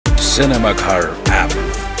Cinemaghar app.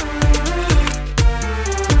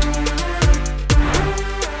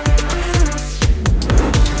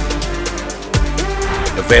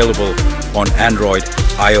 Available on Android,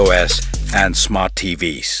 iOS and smart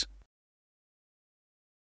TVs.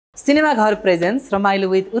 Cinemaghar Presents Ramailo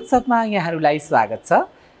with Utsav ma yaharulai swagat cha.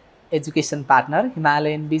 Education partner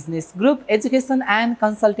Himalayan Business Group, Education and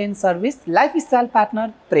Consultant Service, Lifestyle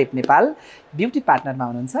partner Prept Nepal, Beauty partner मा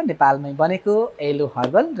हुनुहुन्छ नेपालमै बनेको Aloe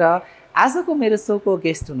Herbal र आजको मेरो शोको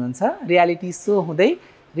guest हुनुहुन्छ reality show हुँदै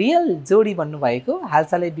real जोडी बन्नु भएको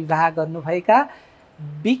हालसालै विवाह गर्नुभएका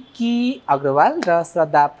बिकी अग्रवाल र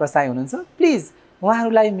श्रद्धा प्रसाई हुनुहुन्छ। प्लिज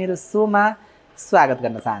उहाँहरूलाई मेरो शोमा स्वागत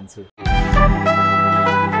गर्न चाहन्छु।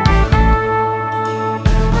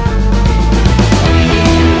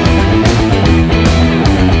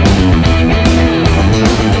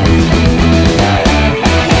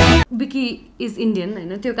 Bikey is Indian,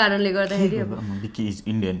 हैन त्यो कारणले गर्दाखेरि अब Bikey is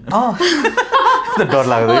Indian. त्यो डर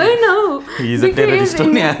लाग्दै हैन he is a terrorist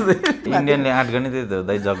नि आज इन्डियनले आर्ट गर्ने त्यही त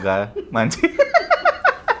दाइ जग्गा मान्छे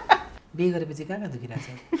बिहे गरेपछि कहाँ दुखिरहेछ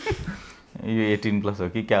यो 18 प्लस हो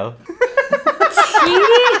कि क्या हो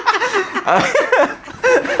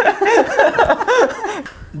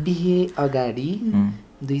बिहे अगाडि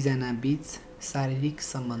दुई जना बीच शारीरिक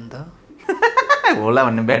सम्बन्ध होला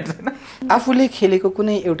भन्ने ब्याट छैन। आफूले खेलेको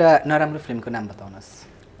कुनै एउटा नराम्रो फिल्मको नाम बताउनुस्।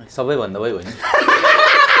 सबैभन्दा भयो नि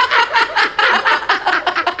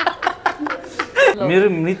मेरो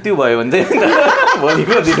मृत्यु भयो भने चाहिँ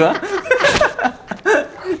भोलिको दिनमा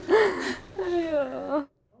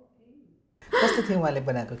कस्तो थियो उहाँले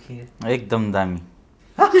बनाएको खिर? एकदम दामी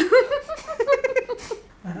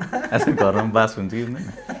घरमा बास हुन्छ कि हुँदैन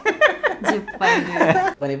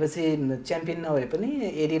भनेपछि च्याम्पियन नभए पनि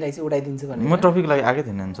एडीलाई चाहिँ उडाइदिन्छु भन्ने म ट्रफिक लागि आकै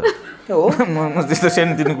थिएन नि सर हो म त्यस्तो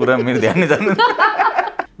सानो तिनो कुरा मेरो ध्यान नै जान्दैन।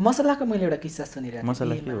 मसलाको मैले एउटा किस्सा सुनिरहेको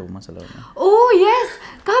मसला के हो मसला ओ यस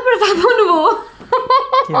कहाँबाट थाहा पाउनु भयो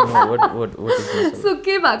सो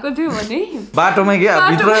के भएको थियो भने बाटोमा के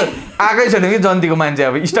भित्र आकै छैन कि जन्तीको मान्छे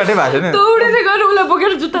अब स्टार्टै भएको छैन दौडेर गएर उसलाई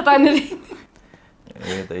बोकेर जुत्ता तानेर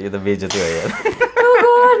यो त बेइज्जती भयो यार।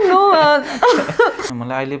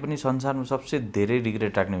 मलाई अहिले पनि संसारमा सबसे धेरै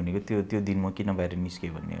रिग्रेट राख्ने भनेको त्यो दिन म किन बाहिर निस्केँ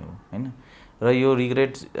भन्ने हो हैन र यो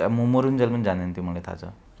रिग्रेट म मरुन्जेल पनि जान्दैन थियो मलाई थाहा छ।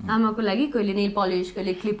 आमाको लागि कहिले नेल पलिस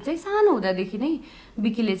कहिले क्लिप चाहिँ सानो हुँदादेखि नै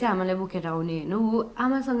बिकीले चाहिँ आमालाई बोकेर आउने हैन ऊ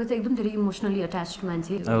आमासँग चाहिँ एकदम धेरै इमोसनली अट्याच्ड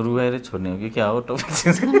मान्छे रुवाएर छोड्ने हो कि क्या हो टपिक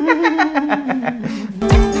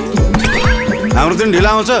हाम्रो दिन ढिला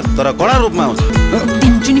आउँछ तर कडा रूपमा आउँछ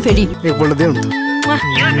दिन्छु नि फेरि एकपल्ट देऊ न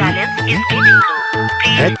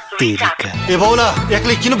ए बाउला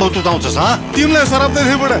एक्लै किन भौतुत आउँछस् ह तिमीलाई सराप्दै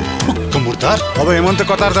थिए बडा फुक्क मुर्दार। अब हेमन्त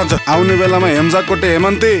कतार जान्छ आउने बेलामा हेमजाकोटे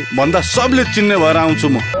हेमन्ते भन्दा सबले चिन्ने भएर आउँछु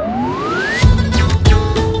म।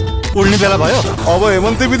 उड्ने बेला भयो अब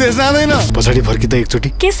हेमन्ते विदेश जाँदैन पछाडि फर्किँदा एकचोटि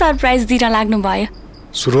के सरप्राइज दिन लाग्नु भयो?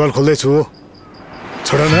 सुरुवाल खोल्दै छु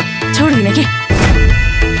छोड न छोड्दिन के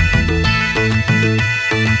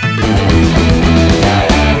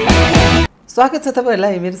स्वागत छ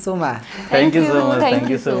तपाईहरुलाई मेरो शोमा। Thank you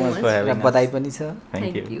so much for हैविङ अस। बधाई पनि छ।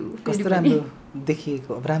 Thank you. कस्तो राम्रो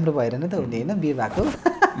देखिएको अब राम्रो भएर नै त हुने हैन बिहे भएको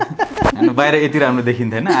अनि बाहिर यति राम्रो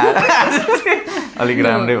देखिन्थेन अलिक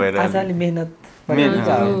राम्रै भएर आज अलि मेहनत पनि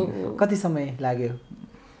कति समय लाग्यो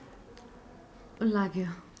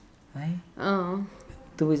है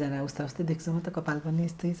दुवैजना उस्ता उस्तै देख्छ म त कपाल पनि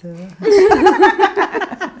यस्तै छ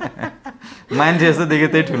मान्छे जस्तो देखे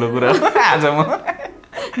त्यही ठुलो कुरा आज म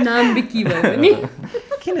नाम बिकी भयो नि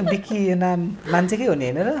किन बिकी यो नाम मान्छेकै हो नि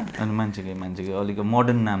हैन र अनि मान्छेकै अलिक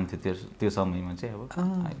मोडर्न नाम थियो त्यो समयमा चाहिँ अब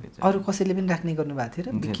अहिले चाहिँ अरु कसैले पनि राख्ने गर्नु भएको थियो र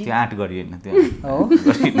बिकी त्यो आर्ट गरिएन त्यो हो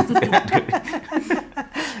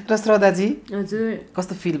र श्रद्धाजी हजुर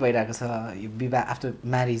कस्तो फिल भइरहेको छ यो विवाह आफ्टर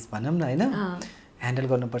म्यारेज भनौँ न हैन ह्यान्डल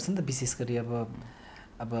गर्नुपर्छ नि त विशेष गरी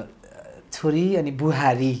अब छोरी अनि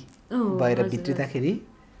बुहारी भएर भित्रिँदाखेरि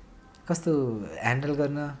कस्तो ह्यान्डल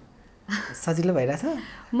गर्न सजिलो भइरहेछ?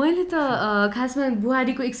 मैले त खासमा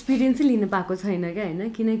बुहारीको एक्सपिरियन्सै लिन पाएको छैन क्या हैन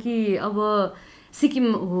किनकि अब सिक्किम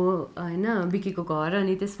हो हैन बिकीको घर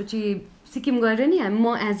अनि त्यसपछि सिक्किम गएर नि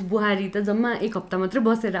म एज बुहारी त जम्मा एक हप्ता मात्रै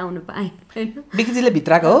बसेर आउनु पाएँ हैन बिकीजीले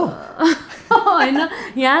भित्रको हो हैन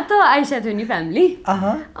यहाँ त आइसा थियो नि फ्यामिली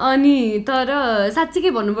अनि तर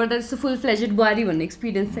साच्चै भन्नुपर्दा त्यस्तो फुल फ्लेजेड बुहारी भन्ने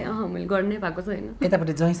एक्सपिरियन्स चाहिँ मैले गर्नै पाएको छैन।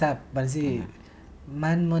 यतापट्टि ज्वाइँ साहब भनेपछि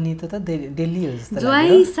मानमनी त दिल्ली हो जस्तो लाग्यो।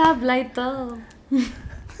 ज्वाइँ साहबलाई त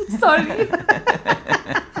सरी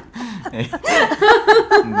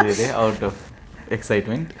धेरै आउट अफ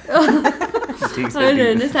एक्साइटमेन्ट ठीक छ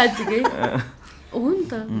हैन साच्चै हो नि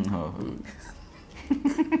त हो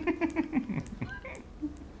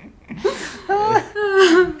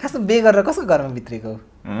खास बे गरेर कसको घरमा भित्रेको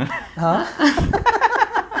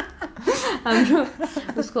हाम्रो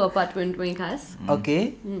उसको अपार्टमेन्टमै खास ओके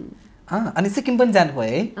अनि सिक्किम पनि जानुभयो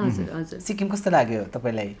है हजुर हजुर सिक्किम कस्तो लाग्यो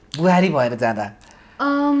तपाईँलाई बुहारी भएर जाँदा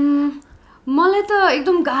मलाई त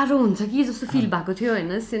एकदम गाह्रो हुन्छ कि जस्तो फिल भएको थियो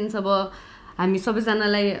होइन सिन्स अब हामी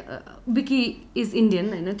सबैजनालाई बिकी इज इन्डियन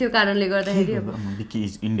होइन त्यो कारणले गर्दाखेरि अब बिकी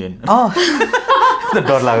इज इन्डियन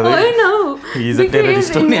डर लाग्दैन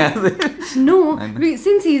no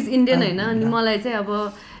since he is Indian होइन अनि मलाई चाहिँ अब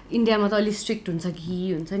इन्डियामा त अलिक स्ट्रिक्ट हुन्छ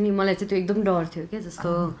कि हुन्छ नि मलाई चाहिँ त्यो एकदम डर थियो क्या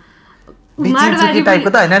जस्तो माडवारी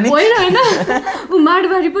होइन ऊ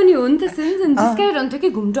माडवारी पनि हो नि त सिन्स अनि जिस्काइरहन्थ्यो कि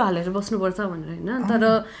घुम्टो हालेर बस्नुपर्छ भनेर होइन तर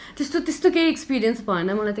त्यस्तो केही एक्सपिरियन्स भएन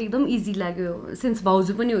मलाई त एकदम इजी लाग्यो सिन्स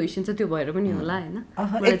भाउजू पनि होइसिन्छ त्यो भएर पनि होला होइन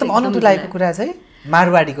एकदम अनौठो लागेको कुरा चाहिँ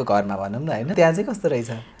मारवाडीको घरमा भनौँ न होइन त्यहाँ चाहिँ कस्तो रहेछ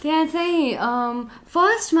त्यहाँ चाहिँ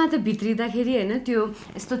फर्स्टमा त भित्रिँदाखेरि होइन त्यो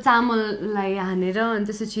यस्तो चामललाई हानेर अनि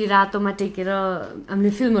त्यसपछि रातोमा टेकेर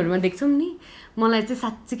हामीले फिल्महरूमा देख्छौँ नि मलाई चाहिँ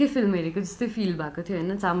साँच्चीकै फिल्म हेरेको जस्तै फिल भएको थियो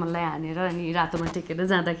होइन चामललाई हानेर अनि रातोमा टेकेर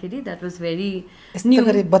जाँदाखेरि द्याट वाज भेरी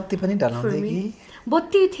न्यू बत्ती पनि ढलाउँदै कि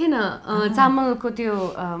बत्ती थिएन चामलको त्यो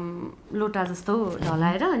लोटा जस्तो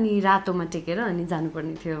ढलाएर अनि रातोमा टेकेर अनि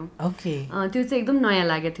जानुपर्ने थियो ओके त्यो चाहिँ एकदम नयाँ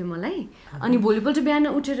लागेको थियो मलाई अनि भोलिपल्ट बिहान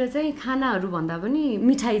उठेर चाहिँ खानाहरू भन्दा पनि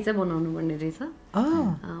मिठाई चाहिँ बनाउनु पर्ने रहेछ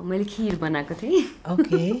मैले खिर बनाएको थिएँ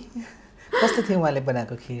ओके कस्तो थियो उहाँले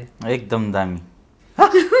बनाएको खिर एकदम दामी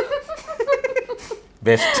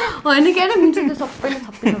बेस्ट होइन क्या मिठो त सबैले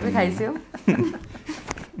थप्पै खाइसक्यो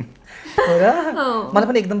मलाई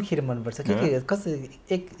पनि एकदम खिर मनपर्छ के कस्तो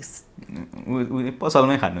एक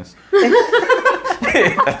पसलमै खानुहोस्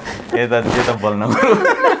यता त्यो बोल्न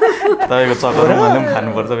तपाईँको चक्कर मैले पनि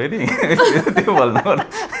खानुपर्छ फेरि त्यो बोल्न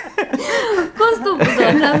कस्तो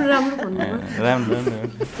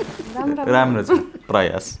राम्रो छ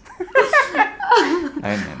प्रयास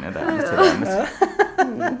होइन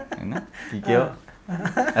के हो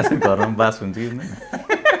घरमा बास हुन्छ कि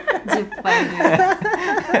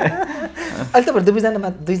अहिले तपाईँहरू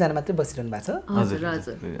दुईजना मात्रै बसिरहनु भएको छ हजुर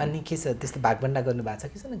हजुर अनि के छ त्यस्तो भागभन्डा गर्नु भएको छ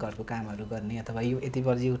कि छैन घरको कामहरू गर्ने अथवा यो यति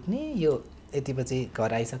बजी उठ्ने यो यति बजी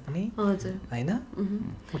घर आइसक्ने हजुर होइन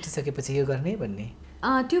उठिसकेपछि यो गर्ने भन्ने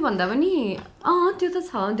त्यो भन्दा पनि त्यो त छ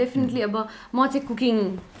डेफिनेटली अब म चाहिँ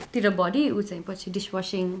कुकिङतिर बढी ऊ चाहिँ पछि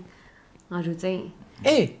डिसवासिङहरू चाहिँ ए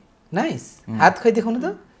नाइस हात खै देखाउनु त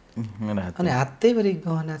अनि हातैभरि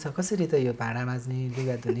गहना छ कसरी त यो भाँडा माझ्ने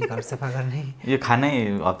लुगा धुने घर सफा गर्ने यो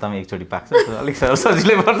खानै हप्तामा एकचोटि पाक्छ अलिक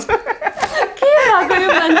सजिलै पर्छ के भएको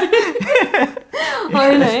यो मान्छे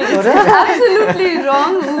होइन एब्सोल्युटली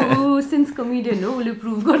रङ सिन्स कमेडियन हो उसले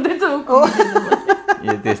प्रुभ गर्दैछ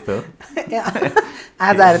यो त्यस्तो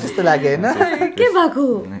आज आएर त्यस्तो लाग्यो होइन के भएको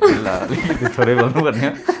अलिकति थोरै बोल्नुपर्ने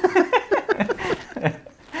हो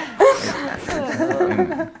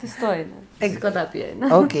त्यस्तो होइन कदापि होइन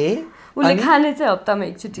ओके उसले खाने चाहिँ हप्तामा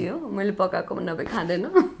एकचोटि हो मैले पकाएको नभए खाँदैन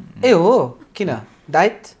ए हो किन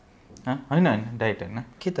डाइट होइन डाइट होइन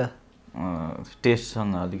के त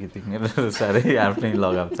टेस्टसँग अलिकति मेरो साह्रै आफ्नै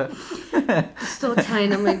लगाव छ त्यस्तो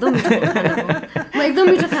छैन म एकदम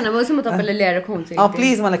मिठो खाना बस्छु म तपाईँलाई ल्याएर खुवाउँछु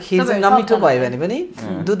प्लिज मलाई खिर चाहिँ नमिठो भयो भने पनि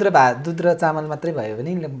दुध र चामल मात्रै भयो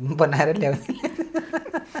भने बनाएर ल्याउने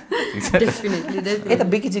यता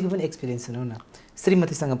बिकीजीको पनि एक्सपिरियन्स सुनौ न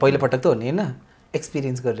श्रीमतीसँग पहिलोपटक त हो नि होइन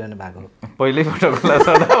एक्सपिरियन्स गरिरहनु भएको पहिल्यैपटक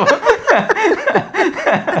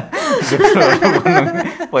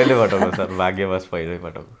सर भाग्यवश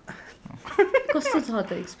पहिल्यैपटक कस्तो छ त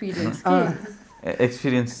एक्सपिरियन्स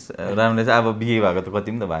एक्सपिरियन्स राम्रो चाहिँ अब बिहे भएको त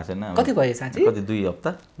कति पनि त भएको छैन कति भयो साँच्चै कति 2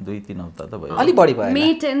 हप्ता 2-3 हप्ता त भयो अलि बढी भयो मे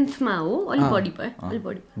 10th मा हो अलि बढी भयो अलि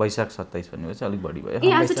बढी वैशाख 27 भन्नेपछि अलि बढी भयो ए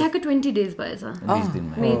आज ठ्याक्कै 20 डेज भएछ 20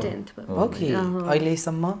 दिनमा मे 10th ओके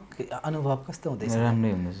अहिलेसम्म अनुभव कस्तो हुँदैछ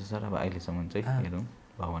राम्रै हुँदैछ सर अब अहिलेसम्म चाहिँ हेरौँ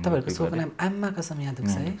भगवान तपाईहरुको सोको नाम आम्मा कसम यहाँ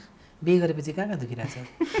दुख्छ है बिहे गरेपछि कहाँ दुखिरहेछ यो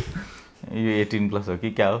 18+ हो कि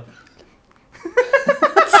क्या हो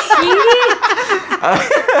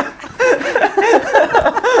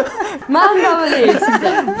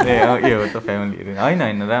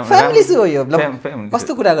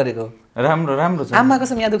कस्तो कुरा गरेको राम्रो राम्रो छ आमा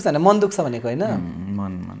कसम यहाँ दुख्छ मन दुख्छ भनेको होइन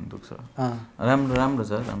मन दुख्छ राम्रो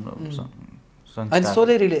छ राम्रो अनि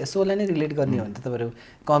सोलाई नै रिलेट गर्ने हो भने त तपाईँहरू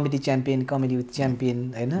comedy champion comedy with champion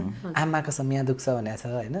होइन आमा कसम यहाँ दुख्छ भनेको छ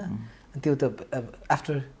होइन त्यो त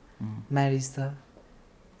आफ्टर म्यारिज त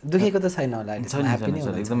दुखेको त छैन होला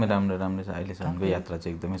एकदमै राम्रो छ अहिलेसम्मको यात्रा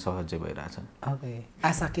चाहिँ एकदमै सहजै भइरहेछ ओके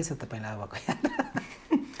आशा के छ तपाईँलाई अबको यात्रा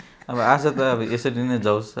अब आशा त अब यसरी नै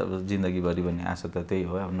जाओस् अब जिन्दगीभरि भन्ने आशा त त्यही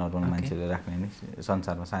हो अब नर्मल मान्छेले राख्ने नै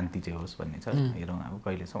संसारमा शान्ति चाहिँ होस् भन्ने छ हेरौँ अब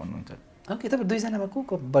कहिलेसम्म हुन्छ ओके तपाईँ दुईजनामा को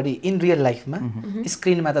बढी इन रियल लाइफमा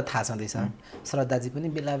स्क्रिनमा त थाहा छँदैछ श्रद्धाजी पनि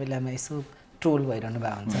बेला बेलामा यसो ट्रोल भइरहनु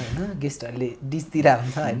भएको हुन्छ होइन गेस्टहरूले डिसतिर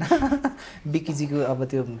हुन्छ होइन बिकीजीको अब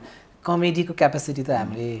त्यो कमेडीको क्यापेसिटी त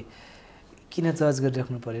हामीले किन जज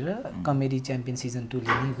गरिराख्नु पर्यो र कमेडी च्याम्पियन सिजन 2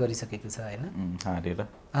 ले नै गरिसकेको छ होइन हारेर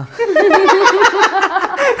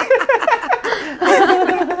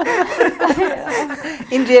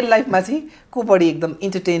इन रियल लाइफमा चाहिँ को बढी एकदम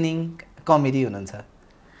इन्टरटेनिङ कमेडी हुनुहुन्छ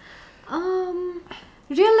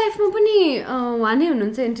रियल लाइफमा पनि उहाँ नै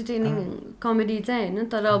हुनुहुन्छ इन्टरटेनिङ कमेडी चाहिँ होइन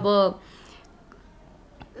तर अब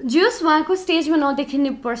जस उहाँको स्टेजमा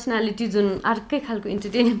नदेखिने पर्सनालिटी जुन अर्कै खालको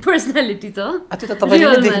इन्टरटेनिङ पर्सनालिटी छ त्यो त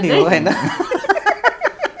तपाईँले देख्ने हो होइन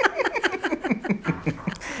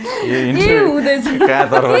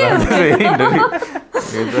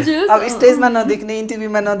अब स्टेजमा नदेख्ने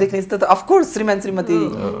इन्टरभ्यूमा नदेख्ने जस्तो त अफकोर्स श्रीमान श्रीमती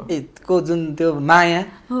को जुन त्यो माया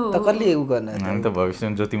त कसले उ गर्न हामी त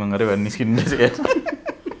भविष्यमा ज्योति मङ्गरै भएर निस्किनु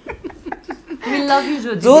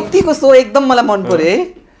ज्योतिको सो एकदम मलाई मन पर्यो है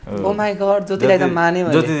ओ माय गॉड ज्योतिलाई त माने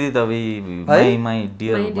मैले ज्योति दिदी त माई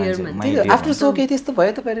डियर आफ्टर सो के त्यस्तो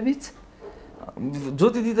भयो तपाईहरु बीच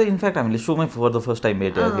ज्योति दिदी त इनफ्याक्ट हामीले शोमै फर द फर्स्ट टाइम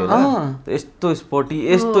भेटेको थियो होला यस्तो स्पोर्टी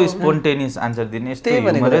यस्तो स्पोन्टेनियस आन्सर दिने यस्तो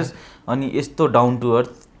ह्युमरस अनि यस्तो डाउन टु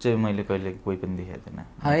अर्थ चाहिँ मैले कहिले कोही पनि देखेको थिएन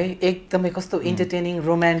है एकदमै कस्तो इन्टरटेनिङ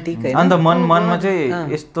रोमान्टिक हैन अन्त मनमा चाहिँ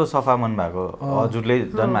यस्तो सफा मन भएको हजुरले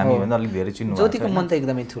जन्म हामी भन्दा अलिक धेरै चिन्नु भएको ज्योतिको मन त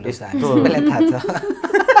एकदमै ठुलो छ हामीलाई थाहा छ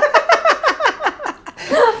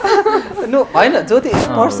नो हैन ज्योति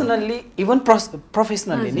पर्सनली इभन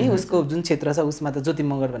प्रोफेसनली नि उसको जुन क्षेत्र छ उसमा त ज्योति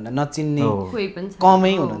मगर भन्दा नचिन्ने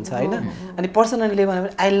कमै हुनुहुन्छ हैन अनि पर्सनली भने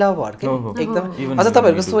आई लभ हर के एकदम अझ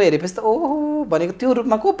तपाईहरुको शो हेरेपछि त ओहो भनेको त्यो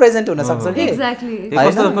रूपमा को प्रेजेन्ट हुन सक्छ के एक्ज्याक्टली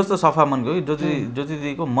कस्तो सफा मनको ज्योति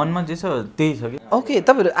दिदीको मनमा जे छ त्यही छ के ओके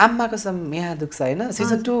तपाईहरु आम्माको सम यहाँ दुख्छ हैन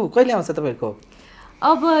सिजन 2 कहिले आउँछ तपाईहरुको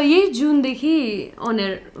अब यही जुनदेखि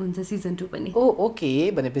अनर हुन्छ सिजन 2 पनि ओ ओके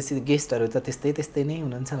भनेपछि गेस्टहरु त त्यस्तै नै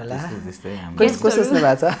हुनुहुन्छ होला को सोच्नु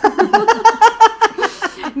भएको छ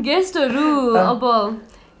गेस्टहरु अब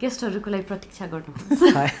गेस्टहरुको लागि प्रतीक्षा गर्नुपर्छ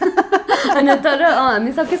अनि तर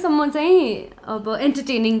हामी सकेसम्म चाहिँ अब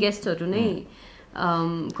एन्टरटेनिङ गेस्टहरु नै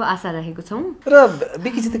को आशा राखेको छौं र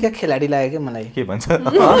बिकी चाहिँ त क्या खेलाडी लाग्यो के मलाई के भन्छ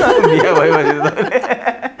बिहे भयो भने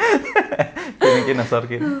किन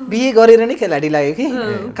सर्के बिहे गरेर नै खेलाडी लाग्यो कि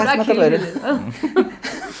खासमा त भएर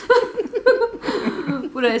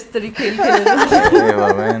पुरा यस्तरी खेल खेलेर ए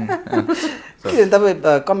भगवान तपाईँ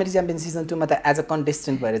कमेडी च्याम्पियन सिजन 2 मा त एज अ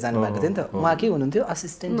कन्टेस्टेन्ट भएर जानु भएको थियो नि त उहाँ के हुनुहुन्थ्यो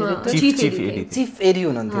असिस्टेन्ट डाइरेक्टर चिफ एडी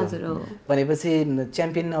हुनुहुन्थ्यो भनेपछि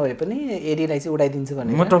च्याम्पियन नभए पनि एडीलाई चाहिँ उडाइदिन्छु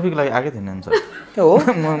भने म ट्रफिक लागि आकै थिएन नि सर हो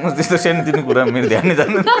म त्यस्तो सानो तिनो कुरा मेरो ध्यान नै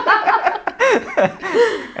जान्न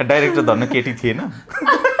डाइरेक्टर धन्न केटी थिएन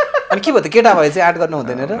अनि के भयो त केटा भए चाहिँ आर्ट गर्नु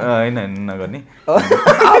हुँदैन र हैन नगर्ने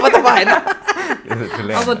अब त भएन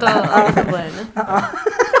अब त भएन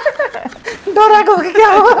डराको हो कि क्या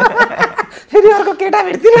हो फेरि अर्को केटा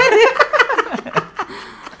भेट्दिन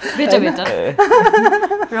बेटा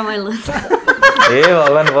रमाइलो ए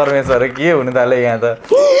भगवान परमेश्वर के हुनु थाले यहाँ त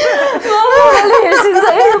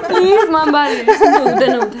प्लिज मम्बाले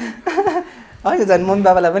हुँदैन होइन झन् मम्मी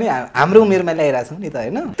बाबालाई पनि हाम्रो उमेरमा ल्याइरहेको छौँ नि त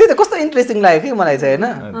होइन त्यही त कस्तो इन्ट्रेस्टिङ लाग्यो कि मलाई चाहिँ होइन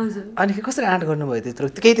अनि कसरी आँट गर्नुभयो त्यत्रो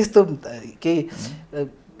केही त्यस्तो केही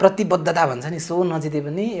प्रतिबद्धता भन्छ नि सो नजिते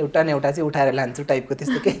पनि एउटा न एउटा चाहिँ उठाएर लान्छु टाइपको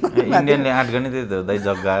त्यस्तो केही इन्डियनले आँट गर्ने त्यही त दाइ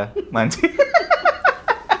जग्गा मान्छे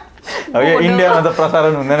अब यो इन्डियामा त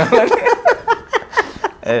प्रसारण हुँदैन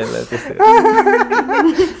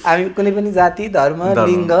हामी कुनै पनि जाति धर्म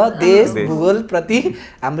लिङ्ग देश भूगोल प्रति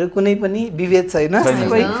हाम्रो कुनै पनि विभेद छैन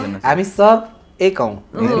सबै हामी सब एक हौं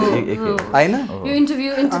हैन यो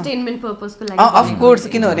इन्टरभ्यु एन्टरटेनमेन्ट पर्पसको लागि अफ कोर्स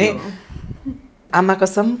किनभने आमा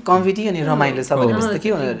कसम कमेडी अनि रमाइलो छ भनेपछि त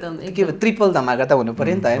के ट्रिपल धमाका त हुनु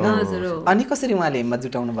पर्यो नि त हैन अनि कसरी उहाँले हिम्मत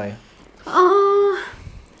जुटाउनु भयो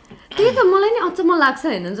त्यही त मलाई नि अचम्म लाग्छ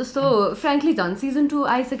हैन जस्तो फ्र्याङ्कली झन् सिजन 2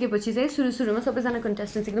 आइसकेपछि चाहिँ सुरुमा सबैजना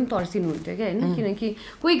कन्टेस्टेन्ट्स एकदम तर्सिनु हुन्थ्यो क्या हैन किनकि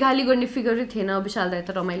कोही गाली गर्ने फिगरै थिएन विशाल दाइ त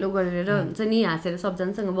रमाइलो गरेर हुन्छ नि हाँसेर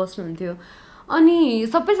सबजनासँग बस्नुहुन्थ्यो अनि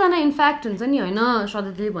सबैजना इनफ्याक्ट हुन्छ नि हैन श्रद्धा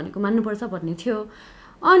दिदीले भनेको मान्नुपर्छ भन्ने थियो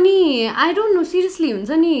अनि आई डोन्ट नो सिरियसली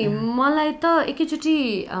हुन्छ नि मलाई त एकैचोटि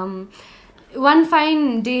वान फाइन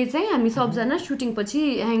डे चाहिँ हामी सबजना सुटिङ पछि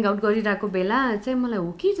ह्याङ आउट गरिरहेको बेला चाहिँ मलाई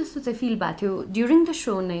हो कि जस्तो चाहिँ फिल भएको थियो ड्युरिङ द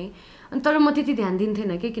सो नै अनि तर म त्यति ध्यान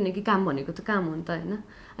दिन्थेन कि किनकि काम भनेको त काम हो नि त होइन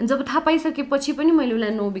अनि जब थाहा पाइसकेपछि पनि मैले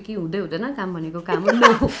उसलाई नो बिकी हुँदैन काम भनेको काम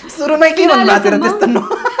हो सुरुमै के भन्नु भएको थियो त्यस्तो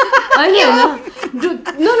होइन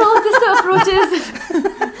नो त्यस्तो अप्रोचेस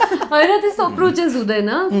होइन त्यस्तो अप्रोचेस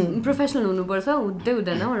हुँदैन प्रोफेसनल हुनुपर्छ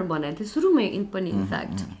हुँदैन भनेर भनेको थिएँ सुरुमै पनि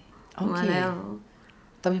इनफ्याक्ट मलाई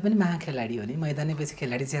तपाईँ पनि महाखेलाडी हो नि मैदानै पछि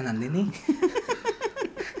खेलाडी चाहिँ हान्दिने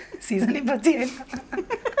सिजनै पछि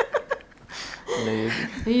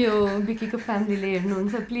यो बिकीको फ्यामिलीले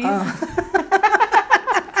हेर्नुहुन्छ प्लिज।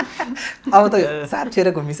 अब त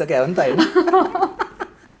साथीहरु घुमिसक्यो हो नि त हैन।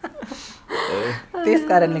 त्यस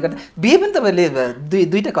कारणले गर्दा बिहे पनि तपाईले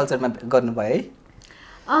दुईटा कल्चरमा गर्नुभयो है?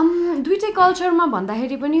 दुईटै कल्चरमा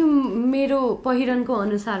भन्दाखेरि पनि मेरो पहिरनको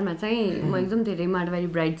अनुसारमा चाहिँ म एकदम धेरै माडवाडी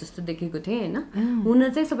ब्राइड जस्तो देखेको थिएँ हैन। हुन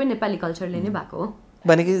चाहिँ सबै नेपाली कल्चरले नै भएको हो।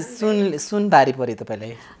 भनेको सुन भारी पर्यो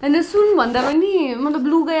तपाईलाई? हैन सुन भन्दा पनि मतलब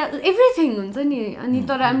लुगा एभ्रिथिङ हुन्छ नि। अनि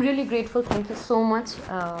तर आइ am really grateful, thank you so much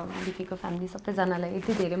बिकीको family सबैजनालाई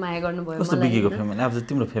यति धेरै माया गर्नुभयो मलाई। कस्तो बिकीको फ्यामिली? अब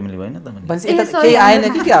तिम्रो फ्यामिली भएन त भने? भनेपछि यता केही आएन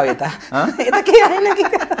कि के हो यता? यता केही आएन कि?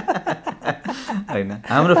 हैन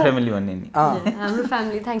हाम्रो फ्यामिली भन्ने नि। हाम्रो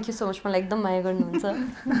family thank you so much, मलाई एकदम माया गर्नुहुन्छ।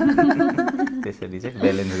 त्यसरी चाहिँ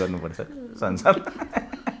ब्यालेन्स गर्नुपर्छ संसार।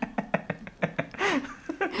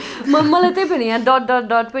 मलाई त्यही पनि यहाँ डट डट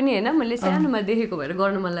डट पनि हैन मैले सानोमा देखेको भएर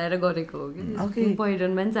गर्न मन लागेर गरेको हो कि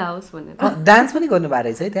पहिरनमा पनि जाओस् भनेर। डान्स पनि गर्नुभएको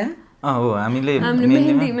रहेछ है त्यहाँ? हो हामीले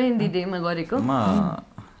मेहन्दी डेमा गरेको।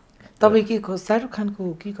 तपाईँ के शाहरुख खानको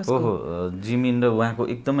कि कसको? हो जिमिन र उहाँको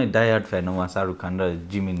एकदमै डायहार्ड फ्यान हो उहाँ शाहरुख खान र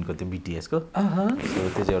जिमिनको त्यो बिटिएसको।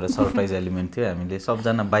 त्यो चाहिँ एउटा सरप्राइज एलिमेन्ट थियो। हामीले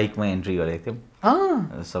सबजना बाइकमा एन्ट्री गरेको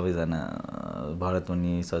थियौँ सबैजना, भरत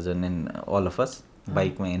मुनि सजन एन्ड अल अफ अस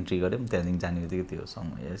बाइकमा एन्ट्री गऱ्यौँ। त्यहाँदेखि जाने बित्तिकै त्यो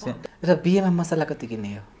समय चाहिँ। र बिहेमा मसला कति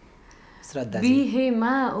किन्ने हो श्रद्धा?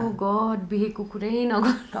 बिहेमा ओ गड बिहेको कुरै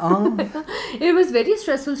नगर्नु। इट वाज भेरी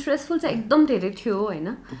स्ट्रेसफुल चाहिँ एकदम धेरै थियो हैन।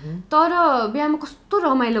 तर बिहामा कस्तो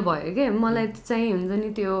रमाइलो भयो के मलाई चाहिँ हुन्छ नि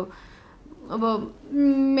त्यो अब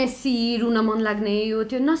मेसी रुन मन लाग्ने यो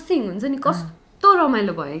त्यो नथिङ हुन्छ नि कस्तो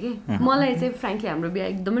रमाइलो भयो कि मलाई चाहिँ फ्र्याङ्कली हाम्रो बिहा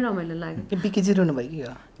एकदमै रमाइलो लाग्यो। बिकीजी रुनु भयो कि?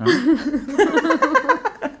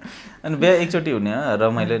 अनि बिहा एकचोटि हुने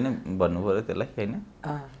रमाइलो नै भन्नु पर्यो त्यसलाई हैन?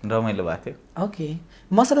 रमाइलो भएको थियो। ओके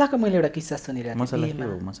मसलाको मैले एउटा किस्सा सुनिरहेको थिएँ। मसला के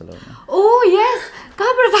हो? मसला ओ यस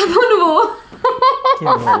कहाँबाट थाहा पाउनुभयो?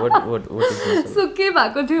 सो के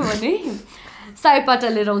भएको थियो भने साइपाटा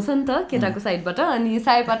लिएर आउँछ नि त केटाको साइडबाट। अनि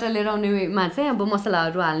साइपाटा लिएर आउनेमा चाहिँ अब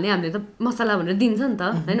मसलाहरू हाल्ने, हामीले त मसला भनेर दिन्छ नि त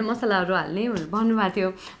होइन, मसलाहरू हाल्ने भनेर भन्नुभएको थियो।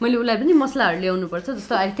 मैले उसलाई पनि मसलाहरू ल्याउनुपर्छ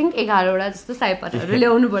जस्तो आई थिङ्क 11वटा जस्तो साइपाटाहरू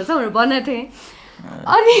ल्याउनुपर्छ भनेर भनेको थिएँ।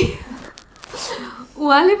 अनि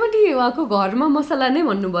उहाँले पनि उहाँको घरमा मसला नै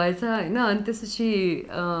भन्नुभएछ होइन। अनि त्यसपछि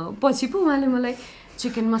पछि पो उहाँले मलाई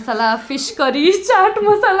चिकन मसला, फिस करी, चाट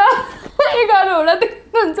मसला 11वटा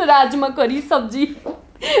देख्नुहुन्छ, राजमा करी, सब्जी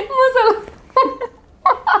मसला।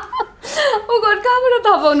 ओ घर कहाँबाट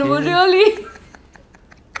थाहा पाउनुभयो रियली?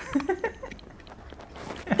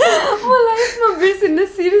 म लाइफमा बिर्सिन्न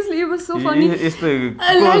seriously. It was so funny. यस्तो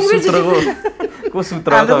को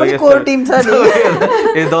सूत्र हो त? कोर टिम छ नि।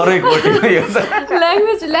 ए दरै कोर टिम यो त।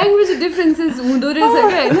 ल्याङ्ग्वेज डिफरेन्सेस हुँदो रहेछ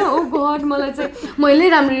क्या होइन। ओ गड मलाई चाहिँ मैले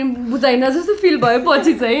राम्ररी बुझाइन जस्तो फिल भयो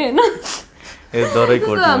पछि चाहिँ होइन।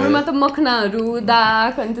 हाम्रोमा त मखनाहरू,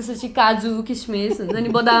 दाग अनि त्यसपछि काजु किसमिस हुन्छ नि,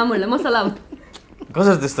 बदामहरूलाई मसला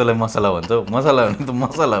कसरी त्यस्तोलाई मसला भन्छ? मसला भने त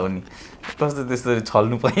मसला हो नि, कस्तो त्यस्तरी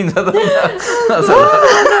छल्नु पाइन्छ त?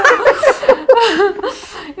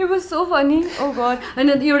 It was so funny. Oh God. होइन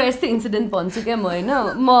एउटा यस्तो इन्सिडेन्ट भन्छु क्या म होइन।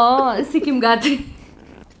 म सिक्किम गएको थिएँ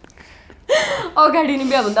अगाडि नै,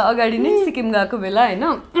 बिहाभन्दा अगाडि नै सिक्किम गएको बेला होइन।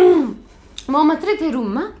 म मात्रै थिएँ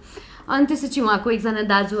रुममा। अनि त्यसपछि उहाँको एकजना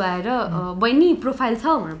दाजु आएर बहिनी प्रोफाइल छ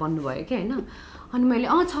भनेर भन्नुभयो कि होइन। अनि मैले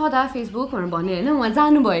छ दा फेसबुक भनेर भनेँ होइन। उहाँ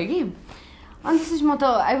जानुभयो कि। अनि त्यसपछि म त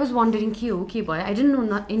आई वाज वन्डरिङ के हो के भयो, आई डोन्ट नो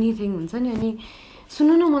न एनिथिङ हुन्छ नि। अनि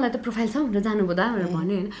सुन्नु न मलाई त प्रोफाइल छ भनेर जानुभयो दा भनेर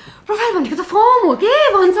भन्यो होइन। प्रोफाइल भनेको त फर्म हो के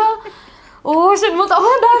भन्छ। ओ सेट म त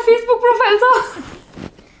दा फेसबुक प्रोफाइल छ।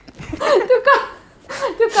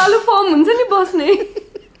 त्यो कालो फर्म हुन्छ नि बस्ने,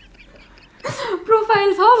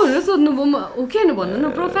 प्रोफाइल छ भनेर सोध्नुभयो। म ओके होइन भन्नु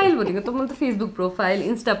न, प्रोफाइल भनेको त मलाई त फेसबुक प्रोफाइल,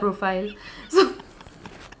 इन्स्टा प्रोफाइल।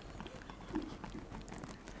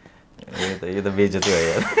 यो त बेइज्जती भयो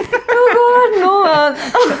यार।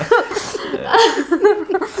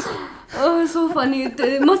 So funny.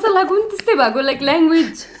 मसलाको पनि त्यस्तै भएको लाइक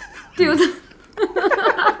ल्याङ्ग्वेज त्यो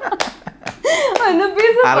होइन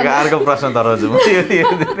अर्को प्रश्न तर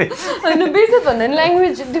होइन बेसिक भन्दा नि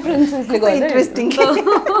ल्याङ्ग्वेज डिफरेन्सेसले गर्दा इन्ट्रेस्टिङ।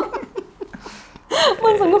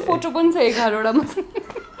 मसँग फोटो पनि छ 11वटा मसँग।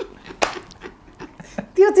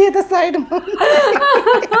 त्यो चाहिँ यता साइडमा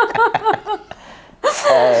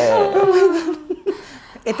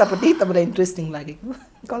यतापट्टि तपाईँलाई इन्ट्रेस्टिङ लागेको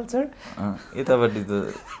कल्चर यतापट्टि त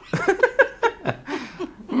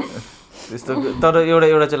त्यस्तो। तर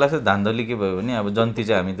एउटा चाहिँ लाग्छ धान्धली के भयो भने अब जन्ती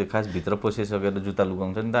चाहिँ हामी त खास भित्र पसिसकेर जुत्ता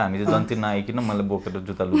लुकाउँछ नि त। हामी चाहिँ जन्ती नआइकन मलाई बोकेर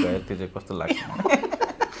जुत्ता लुकायो, त्यो चाहिँ कस्तो लाग्छ?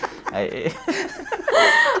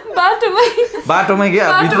 बाटोमै के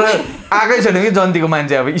भित्र आएकै छैन कि जन्तीको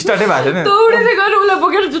मान्छे, अब स्टार्टै भएको छैन। दौडेर गएर उसलाई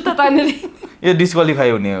बोकेर जुत्ता तानेर यो डिस्क्वालिफाई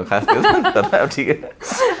हुने हो खास तर ठिकै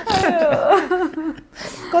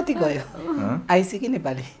कति गयो आइसी कि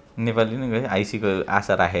नेपाली नेपाली नै गयो आइसीको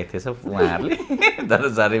आशा राखेको थिएछ उहाँहरूले तर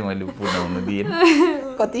जरै मैले पूर्ण हुनु दिएन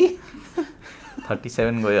कति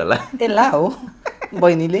 37 गयो होला ए ला हो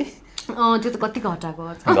बहिनीले त्यो त कति घटाएको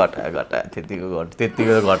घटा त्यतिको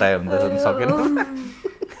घटायो भने त सकेन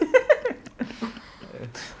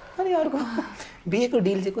अनि अर्को बिहेको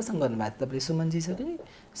डिल चाहिँ कोसँग गर्नुभएको थियो तपाईँले सुमनजीसँग कि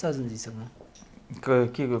सजनजीसँग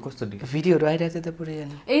के कस्तो डिल भिडियोहरू आइरहेको थियो त पुरै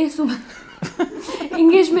अनि ए सुमन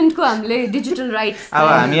इन्गेजमेन्टको हामीले डिजिटल राइट्स अब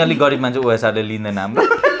हामी अलिक गरिब मान्छे ओएसआरले लिँदैन हाम्रो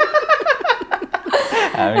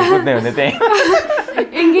हामी कुद्ने हुने त्यही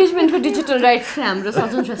इन्गेजमेन्टको डिजिटल राइट्स चाहिँ हाम्रो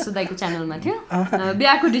सजन श्रेष्ठ दाइको च्यानलमा थियो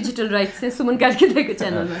बिहाको डिजिटल राइट्स चाहिँ सुमन कार्की दाइको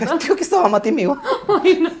च्यानलमा छ त्यो के सहमतिमै हो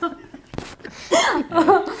होइन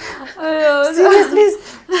सिरियसली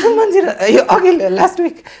सुमनजी यो अघि लास्ट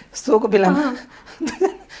विक सोको बेलामा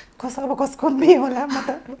कसको मे होला म त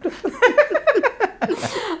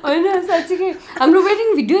होइन साँच्चीकै हाम्रो वेडिङ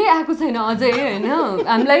भिडियोै आएको छैन अझै होइन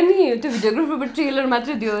हामीलाई नि त्यो भिडियोग्राफरबाट ट्रेलर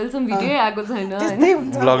मात्रै दियो अहिलेसम्म भिडियोै आएको छैन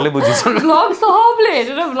भ्लगले बुझिसक्यो भ्लग सबले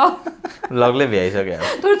हेरेर भ्लगले भ्याइसक्यो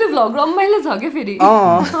तर त्यो भ्लग रमाइलो छ क्या फेरि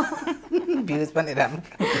भ्युज पनि राम्रो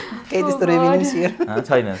केही त्यस्तो रेभिन्यू सेयर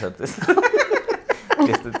छैन सर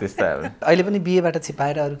त्यस्तो अहिले पनि बिहेबाट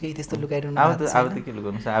छिपाएर अरू केही त्यस्तो लुकाइरहनु अब त के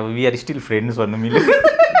लुकाउनु छ अब वी आर स्टिल फ्रेन्ड्स भन्नु मिल्यो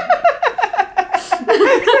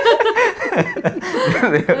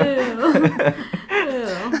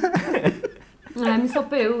हामी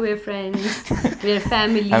सबै हो वे फ्रेन्ड्स वे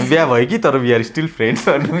फ्यामिली हामी बिहा भयो कि तर वी आर स्टिल फ्रेन्ड्स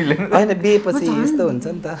भन्नु मिल्यो होइन बिहेपछि यस्तो हुन्छ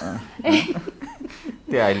नि त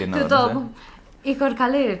त्यो अहिले त्यो त अब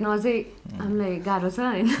एकअर्काले हेर्न अझै हामीलाई गाह्रो छ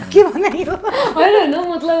होइन के भन्यो होइन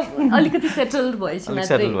मतलब अलिकति सेटल्ड भएपछि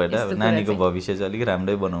सेटल भएर अब नानीको भविष्य चाहिँ अलिक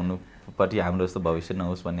राम्रै बनाउनुपट्टि हाम्रो जस्तो भविष्य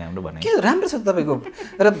नहोस् भन्ने हाम्रो भनाइ के राम्रो छ तपाईँको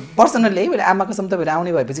र पर्सनल्ली मैले आमाको सम तपाईँहरू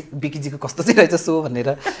आउने भएपछि बिकीजीको कस्तो चाहिँ रहेछ सो भनेर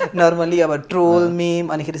नर्मली अब ट्रोल मेम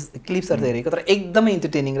अनिखेरि क्लिप्सहरू हेरेको तर एकदमै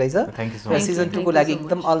इन्टरटेनिङ रहेछ र सिजन 2 को लागि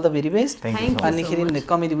एकदम अल द भेरी बेस्ट अनिखेरि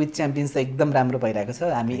कमेडी विथ च्याम्पियन्स त एकदम राम्रो भइरहेको छ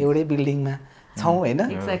हामी एउटै बिल्डिङमा छौँ होइन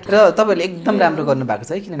र तपाईँहरूले एकदम राम्रो गर्नुभएको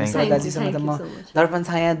छ है किनभने श्रद्धाजीसँग त म दर्पण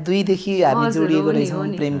छाया 2 देखि हामी जोडिएको रहेछौँ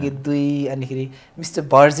प्रेम गीत 2 अनिखेरि मिस्टर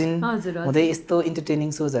भर्जिन हुँदै यस्तो इन्टरटेनिङ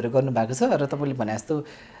सोजहरू गर्नुभएको छ र तपाईँले भने जस्तो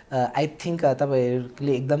आई थिङ्क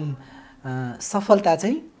तपाईँहरूले एकदम सफलता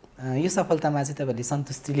चाहिँ यो सफलतामा चाहिँ तपाईँहरूले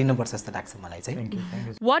सन्तुष्टि लिनुपर्छ जस्तो लाग्छ मलाई चाहिँ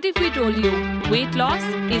What if we told you weight loss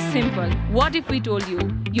is simple? What if we told you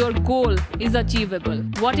your goal is achievable?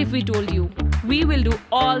 What if we told you we will do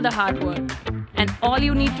all the hard work and all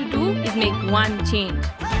you need to do is make one change?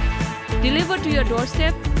 Delivered to your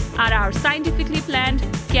doorstep are our scientifically planned,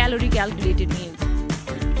 calorie calculated meals.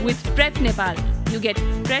 With Prept Nepal, you get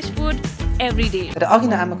fresh food every day. र अघि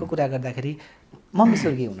नै आमाको कुरा गर्दाखेरि mummy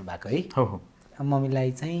स्वर्गीय हुनुभएको है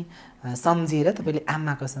मम्मीलाई चाहिँ सम्झेर तपाईँले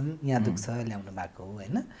आमा कसम यहाँ दुख्छ ल्याउनु भएको हो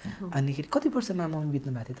होइन अनिखेरि कति वर्षमा मम्मी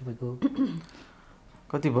बित्नु भएको थियो तपाईँको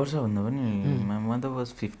कति वर्ष भन्दा पनि म त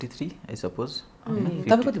वाज 53 आई सपोज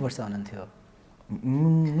तपाईँ कति वर्ष हुनुहुन्थ्यो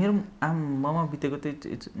मेरो ममा बितेको त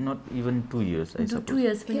it's not even 2 years I suppose 2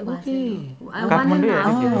 years पनि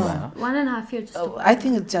आई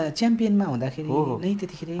थिङ्क च्याम्पियनमा हुँदाखेरि नै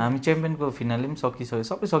त्यतिखेर हामी च्याम्पियनको फिनाले पनि सकिसक्यो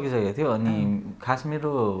सबै सकिसकेको थियो अनि खास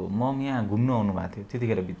मेरो मम यहाँ घुम्नु आउनु भएको थियो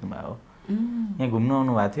त्यतिखेर बित्नु भयो यहाँ घुम्नु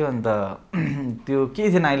आउनु भएको थियो अन्त त्यो केही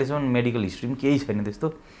थिएन अहिलेसम्म मेडिकल हिस्ट्री पनि केही छैन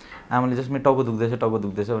त्यस्तो आमाले जसमा टाउको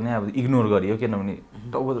दुख्दैछ भने अब इग्नोर गरियो किनभने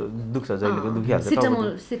टाउको दुख्छ जहिलेको दुखिहाल्छ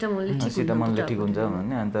सिटामोलले ठिक हुन्छ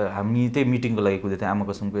भने अन्त हामी त्यही मिटिङको लागि कुदेको थियौँ आमा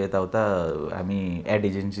कसमको यताउता हामी एड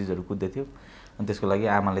एजेन्सिजहरू कुद्दै थियौँ अनि त्यसको लागि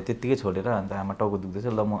आमाले त्यत्तिकै छोडेर अन्त आमा टाउको दुख्दैछ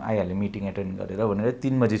ल म आइहालेँ मिटिङ एटेन्ड गरेर भनेर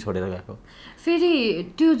 3 बजी छोडेर गएको फेरि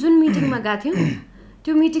त्यो जुन मिटिङमा गएको थियौँ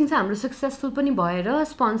त्यो मिटिङ चाहिँ हाम्रो सक्सेसफुल पनि भएर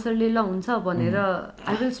स्पोन्सरले ल हुन्छ भनेर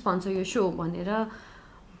आई विल स्पोन्सर यो सो भनेर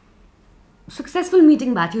सक्सेसफुल मिटिङ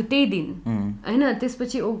भएको थियो त्यही दिन होइन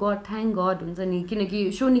त्यसपछि ओ गड थ्याङ्क गड हुन्छ नि किनकि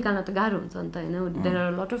सो निकाल्न त गाह्रो हुन्छ नि त होइन there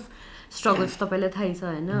are lot of struggles तपाईँलाई थाहै छ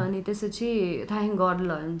होइन अनि त्यसपछि थ्याङ्क गड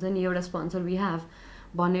ल हुन्छ नि एउटा स्पोन्सर वी हेभ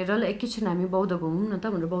भनेर ल एकैछिन हामी बौद्ध घुमौँ न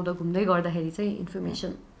त भनेर बौद्ध घुम्दै गर्दाखेरि चाहिँ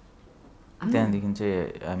इन्फर्मेसन त्यहाँदेखि चाहिँ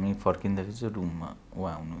हामी फर्किँदाखेरि चाहिँ रुममा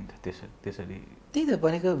उहाँ हुनुहुन्थ्यो त्यसरी त्यही त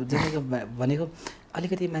भनेको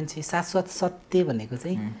अलिकति मान्छे शाश्वत सत्य भनेको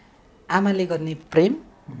चाहिँ आमाले गर्ने प्रेम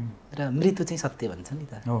र मृत्यु चाहिँ सत्य भन्छ नि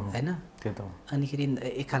त होइन अनिखेरि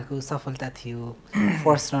एक खालको सफलता थियो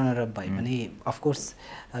फर्स्ट रनर अप भयो भने अफकोर्स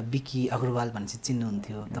बिकी अग्रवाल भनेपछि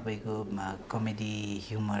चिन्नुहुन्थ्यो तपाईँको कमेडी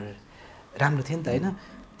ह्युमर राम्रो थियो नि त होइन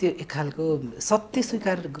त्यो एक खालको सत्य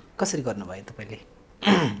स्वीकार कसरी गर्नुभयो तपाईँले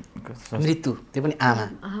मृत्यु त्यो पनि आमा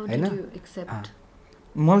होइन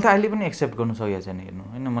मैले त अहिले पनि एक्सेप्ट गर्नु सकेको छैन हेर्नु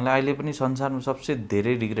होइन मलाई अहिले पनि संसारमा सबसे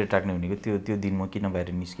धेरै रिग्रेट राख्ने भनेको त्यो दिन म किन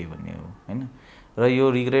बाहिर निस्केँ भन्ने हो होइन र यो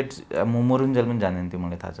रिग्रेट म मरुन्जेल पनि जान्दैन थियो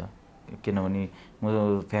मलाई थाहा छ किनभने म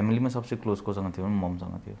फ्यामिलीमा सबसे क्लोज कोसँग थियो भने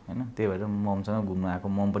ममसँग थियो होइन त्यही भएर ममसँग घुम्नु आएको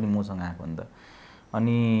मम पनि मसँग आएको नि त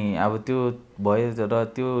अनि अब त्यो भयो र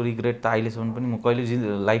त्यो रिग्रेट त अहिलेसम्म पनि म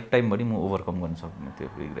कहिले लाइफ टाइमभरि म ओभरकम गर्न सक्दिनँ त्यो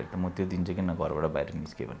रिग्रेट त म त्यो दिन चाहिँ किन घरबाट बाहिर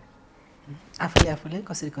निस्केँ भने आफूले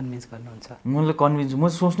कसरी कन्भिन्स गर्नुहुन्छ मलाई कन्भिन्स म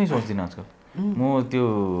सोच्नै सोच्दिनँ आजकल म त्यो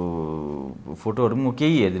फोटोहरू म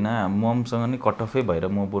केही हेर्दिनँ ममसँग नै कटअफै भएर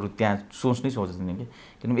म बरु त्यहाँ सोच्नै सोच्दिनँ कि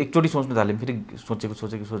किनभने एकचोटि सोच्नु थालेँ फेरि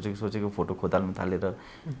सोचेको फोटो खोताल्नु थालेर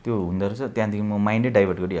त्यो हुँदो रहेछ त्यहाँदेखि म माइन्डै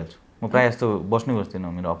डाइभर्ट गरिहाल्छु म प्रायः जस्तो बस्नै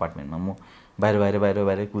बस्दिनँ मेरो अपार्टमेन्टमा म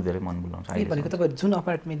बाहिर कुदेरै मन बुलाउँछ भनेको तपाईँ जुन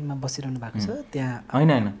अपार्टमेन्टमा बसिरहनु भएको छ त्यहाँ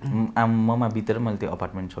होइन ममा बितेर मैले त्यो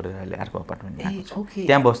अपार्टमेन्ट छोडेर अहिले अर्को अपार्टमेन्ट आएको छु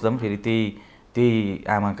त्यहाँ बस्दा पनि फेरि त्यही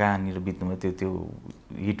आमा कहाँनिर बित्नुभयो त्यो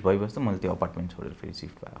हिट भइबस्दा मैले त्यो अपार्टमेन्ट छोडेर फेरि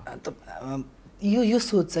सिफ्ट भयो यो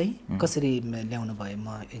सोच चाहिँ कसरी ल्याउनु भयो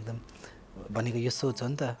म एकदम भनेको यो सोच हो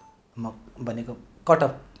नि त म भनेको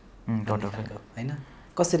कटअप होइन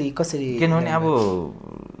कसरी किनभने अब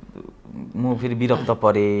म फेरि विरक्त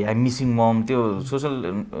परेँ आई मिसिङ मम त्यो सोसल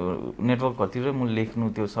नेटवर्कहरूतिर म लेख्नु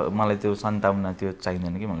त्यो मलाई त्यो सन्तावना त्यो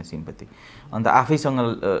चाहिँदैन कि मलाई सिम्पथी अन्त आफैसँग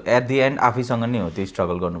एट दि एन्ड आफैसँग नै हो त्यो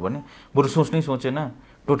स्ट्रगल गर्नुपर्ने बरु सोचेन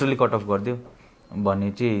टोटली कट अफ गरिदियो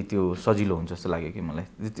भने चाहिँ त्यो सजिलो हुन्छ जस्तो लाग्यो कि मलाई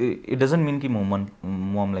इट डजन्ट मिन कि म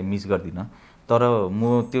ममलाई मिस गर्दिनँ तर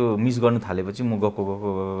म त्यो मिस गर्नु थालेपछि म गएको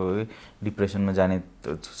डिप्रेसनमा जाने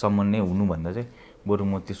सम्म नै हुनुभन्दा चाहिँ बरु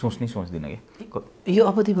म त्यो सोच्दिनँ कि यो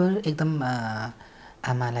अवधिभर एकदम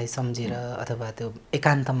आमालाई सम्झेर अथवा त्यो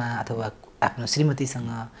एकान्तमा अथवा आफ्नो श्रीमतीसँग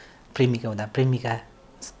प्रेमिका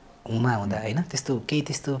हुँदा होइन त्यस्तो केही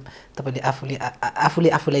त्यस्तो तपाईँले आफूले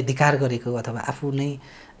आफूलाई धिकार गरेको अथवा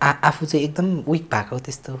आफू चाहिँ एकदम विक भएको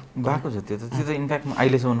त्यस्तो भएको छ त्यो त इन्फ्याक्ट म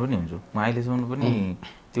अहिलेसम्म पनि हुन्छु म अहिलेसम्म पनि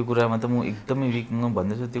त्यो कुरामा त म एकदमै विक म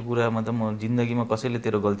भन्दैछु त्यो कुरामा त म जिन्दगीमा कसैले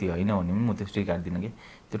तेरो गल्ती होइन भने पनि म त्यो स्वीकार्दिनँ कि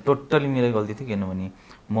त्यो टोटली मेरो गल्ती थियो किनभने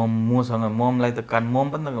मसँग ममलाई त मम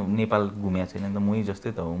पनि त नेपाल घुमेको छैन नि त मै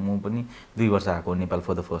जस्तै त हो म पनि 2 वर्ष आएको Nepal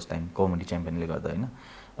for the first time comedy च्याम्पियनले गर्दा होइन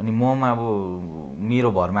अनि मम अब मेरो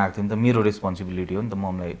भरमा आएको थियो नि त मेरो रेस्पोन्सिबिलिटी हो नि त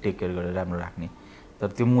ममलाई टेक केयर गरेर राम्रो राख्ने तर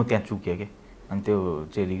त्यो म त्यहाँ चुकेँ कि अनि त्यो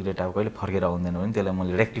चाहिँ रिग्रेट अब कहिले फर्केर आउँदैन भने त्यसलाई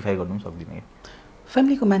मैले रेक्टिफाई गर्नु पनि सक्दिनँ कि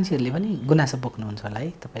फ्यामिलीको मान्छेहरूले पनि गुनासो पोख्नुहुन्छ होला है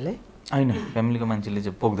तपाईँलाई होइन फ्यामिलीको मान्छेले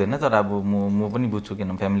चाहिँ पोख्दैन तर अब म पनि बुझ्छु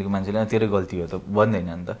किन फ्यामिलीको मान्छेले तेरै गल्ती हो त भन्दैन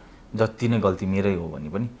नि त जति नै गल्ती मेरै हो भने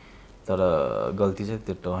पनि तर गल्ती चाहिँ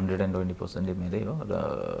त्यो 120% मेरै हो र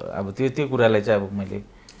अब त्यो कुरालाई चाहिँ अब मैले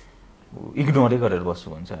इग्नोरै गरेर बस्छु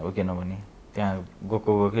भन्छ अब किनभने त्यहाँ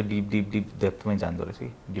गएकै डिप डेप्थमै जाँदो रहेछ कि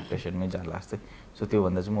डिप्रेसनमै जाला जस्तै सो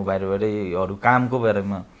त्योभन्दा चाहिँ म बाहिरै अरू कामको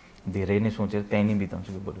बारेमा धेरै नै सोचेर त्यहीँ नै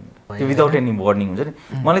बिताउँछु कि बरु त्यो विदाउट एनी वार्निङ हुन्छ नि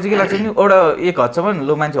मलाई चाहिँ के लाग्छ नि एउटा एक हदसम्म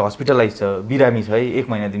लो मान्छे हस्पिटलाइज छ बिरामी छ है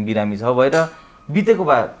 1 महिनादेखि बिरामी छ भएर बितेको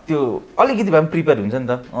भए त्यो अलिकति भए पनि प्रिपेयर हुन्छ नि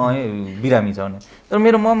त बिरामी छ भने तर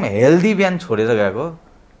मेरो मम हेल्दी बिहान छोडेर गएको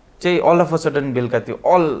चाहिँ अल अफ अ सडन बेलुका त्यो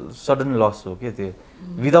अल सडन लस हो क्या त्यो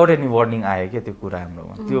विदाउट एनी वार्निङ आयो क्या त्यो कुरा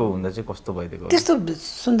हाम्रोमा त्यो हुँदा चाहिँ कस्तो भइदिएको त्यस्तो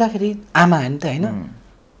सुन्दाखेरि आमा होइन त होइन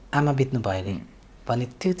आमा बित्नु भयो अरे भने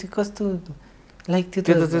त्यो चाहिँ कस्तो लाइक त्यो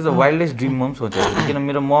त वाइल्डेस्ट ड्रिम म पनि सोचेको किन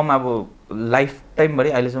मेरो मम अब लाइफ टाइमभरि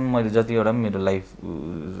अहिलेसम्म मैले जतिवटा पनि मेरो लाइफ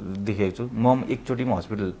देखेको छु मम एकचोटि पनि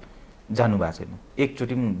हस्पिटल जानु भएको छैन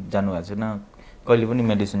एकचोटि पनि जानु भएको छैन कहिले पनि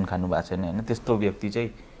मेडिसिन खानु भएको छैन होइन त्यस्तो व्यक्ति चाहिँ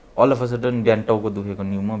अल अफ अ सडन बिहान टाउको दुखेको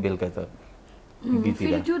न्युमा बेलुका त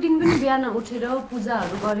फेरि त्यो दिन पनि बिहान उठेर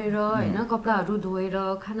पूजाहरू गरेर होइन कपडाहरू धोएर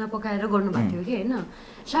खाना पकाएर गर्नुभएको थियो कि होइन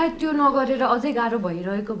सायद त्यो नगरेर अझै गाह्रो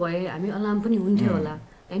भइरहेको भए हामी अलार्म पनि हुन्थ्यो होला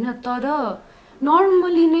होइन तर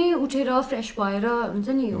नर्मली नै उठेर फ्रेस भएर हुन्छ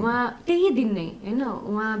नि उहाँ त्यही दिन नै होइन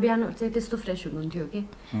उहाँ बिहानहरू चाहिँ त्यस्तो फ्रेस हुनुहुन्थ्यो कि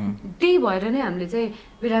त्यही भएर नै हामीले चाहिँ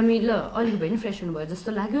बिरामी ल अलिक भए पनि फ्रेस हुनुभयो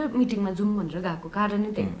जस्तो लाग्यो मिटिङमा जाउँ भनेर गएको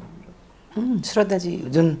कारणै त्यही श्रद्धाजी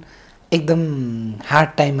जुन एकदम हार्ड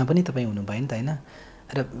टाइममा पनि तपाईँ हुनुभयो नि त होइन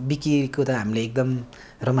र बिकीको त हामीले एकदम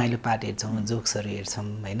रमाइलो पार्ट हेर्छौँ जोक्सहरू हेर्छौँ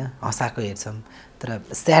होइन हँसाएको हेर्छौँ तर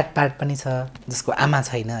स्याड पार्ट पनि छ जसको आमा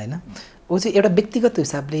छैन होइन ऊ चाहिँ एउटा व्यक्तिगत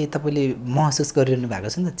हिसाबले तपाईँले महसुस गरिरहनु भएको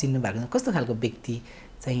छ नि त चिन्नु भएको छ कस्तो खालको व्यक्ति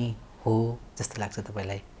चाहिँ हो जस्तो लाग्छ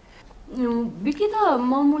तपाईँलाई बिकी त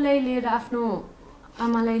ममुलाई लिएर आफ्नो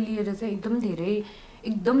आमालाई लिएर चाहिँ एकदम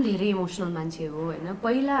धेरै इमोसनल मान्छे हो होइन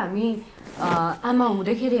पहिला हामी आमा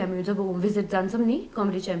हुँदाखेरि हामी जब होम भिजिट जान्छौँ नि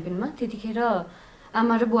कमेडी च्याम्पियनमा त्यतिखेर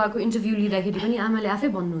आमा र बुवाको इन्टरभ्यू लिँदाखेरि पनि आमाले आफै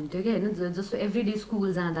भन्नुहुन्थ्यो कि होइन जस्तो एभ्री डे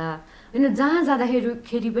स्कुल जाँदा होइन जहाँ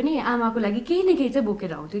जाँदाखेरि पनि आमाको लागि केही न केही चाहिँ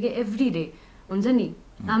बोकेर आउँथ्यो कि एभ्री डे हुन्छ नि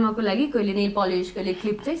आमाको लागि कहिले नेल पलिस कहिले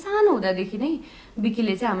क्लिप चाहिँ सानो हुँदादेखि नै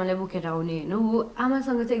बिकीले चाहिँ आमालाई बोकेर आउने होइन ऊ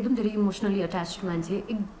आमासँग चाहिँ एकदम धेरै इमोसनली अट्याच्ड मान्छे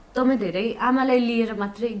एकदमै धेरै आमालाई लिएर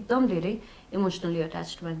मात्रै एकदम धेरै इमोसनली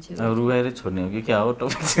अट्याच्ड मान्छे रुवाएर छोड्ने हो कि क्या हो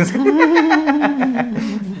टपिक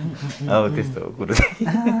अब त्यस्तो कुरो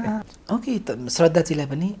ओके त श्रद्धाजीलाई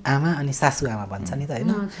पनि आमा अनि सासू आमा भन्छ नि त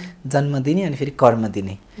होइन जन्म दिने अनि फेरि कर्म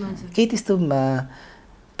दिने केही त्यस्तो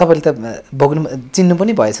तपाईँले त भोग्नु चिन्नु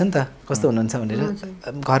पनि भएछ नि त कस्तो हुनुहुन्छ भनेर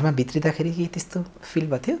घरमा भित्रिँदाखेरि केही त्यस्तो फिल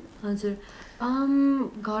भएको थियो हजुर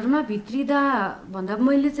घरमा भित्रिँदा भन्दा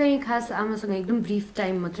मैले चाहिँ खास आमासँग एकदम ब्रिफ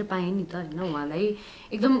टाइम मात्रै पाएँ नि त होइन उहाँलाई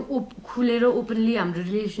एकदम खुलेर ओपनली हाम्रो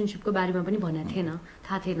रिलेसनसिपको बारेमा पनि भनेको थिएन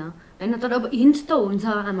थाहा थिएन होइन तर अब हिन्ट त हुन्छ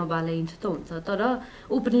आमा बालाई हिन्ट त हुन्छ तर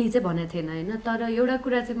ओपनली चाहिँ भनेको थिएन होइन तर एउटा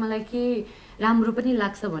कुरा चाहिँ मलाई के राम्रो पनि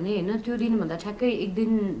लाग्छ भने होइन त्यो दिनभन्दा ठ्याक्कै एक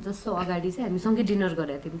दिन जस्तो अगाडि चाहिँ हामी सँगै डिनर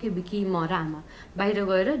गरेका थियौँ कि बिकी म र आमा बाहिर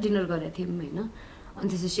गएर डिनर गरेका थियौँ होइन अनि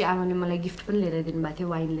त्यसपछि आमाले मलाई गिफ्ट पनि ल्याएर दिनुभएको थियो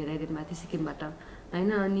वाइन ल्याएर दिनुभएको थियो सिक्किमबाट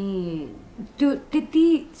होइन अनि त्यो त्यति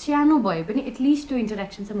सानो भए पनि एटलिस्ट त्यो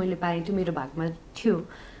इन्टरेक्सन चाहिँ मैले पाएँ त्यो मेरो भागमा थियो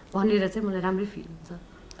भनेर चाहिँ मलाई राम्रै फिल हुन्छ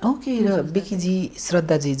ओके र बिकीजी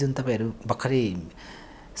श्रद्धाजी जुन तपाईँहरू भर्खरै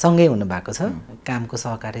सँगै हुनुभएको छ कामको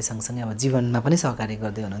सहकार्य सँगसँगै अब जीवनमा पनि सहकार्य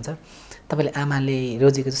गर्दै हुनुहुन्छ तपाईँले आमाले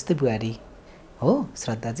रोजेको जस्तै बुहारी हो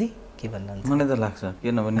श्रद्धाजी के भन्नुहुन्छ मलाई त लाग्छ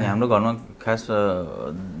किनभने हाम्रो घरमा खास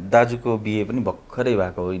दाजुको बिहे पनि भर्खरै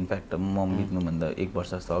भएको हो इनफ्याक्ट मम बित्नुभन्दा 1 वर्ष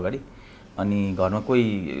जस्तो अगाडि अनि घरमा कोही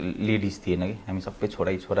लेडिज थिएन कि हामी सबै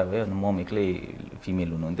छोरा भयो अनि मम एक्लै फिमेल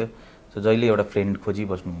हुनुहुन्थ्यो सो जहिले एउटा फ्रेन्ड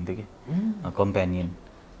खोजिबस्नुहुन्थ्यो कि कम्पेनियन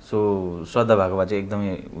सो श्रद्धा भएको भए चाहिँ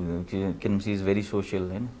एकदमै किनभने सी इज भेरी सोसियल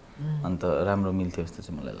होइन अन्त राम्रो मिल्थ्यो जस्तो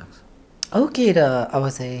चाहिँ मलाई लाग्छ ओके र अब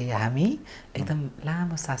चाहिँ हामी एकदम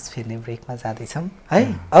लामो सास फेर्ने ब्रेकमा जाँदैछौँ है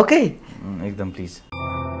ओके एकदम please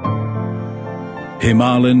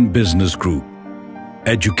Himalayan Business Group,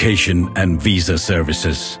 Education and Visa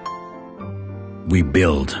Services. We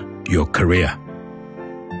build your career.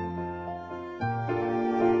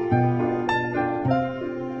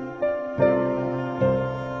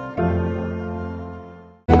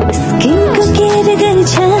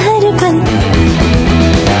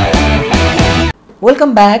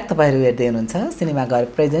 Welcome back तपाईँहरू हेर्दै हुनुहुन्छ सिनेमाघर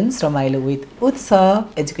प्रेजेन्ट्स रमाइलो विथ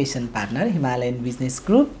उत्सव education partner Himalayan business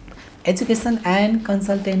group education and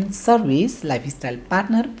consultant service lifestyle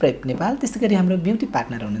partner prep Nepal त्यस्तै गरी हाम्रो ब्युटी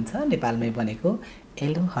पार्टनर हुनुहुन्छ नेपालमै बनेको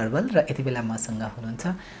एलो हर्बल र यति बेला मसँग हुनुहुन्छ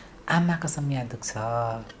आमाको सम्या दुख्छ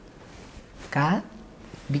का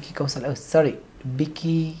बिकी कौशल सरी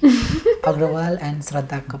बिकी अग्रवाल एन्ड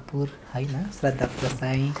श्रद्धा कपुर हैन श्रद्धा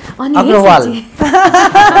प्रसाई Agrawal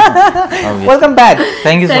welcome back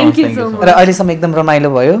thank you so much र अहिलेसम्म एकदम रमाइलो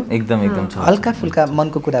भयो एकदम छ हल्का फुल्का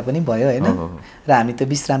मनको कुरा पनि भयो हैन र हामी त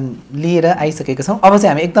विश्राम लिएर आइसकेका छौँ अब चाहिँ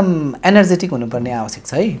हामी एकदम एनर्जेटिक हुनुपर्ने आवश्यक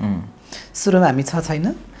छ है सुरुमा हामी छैन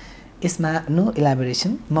यसमा नो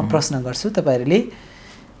इलाबोरेसन म प्रश्न गर्छु तपाईहरुले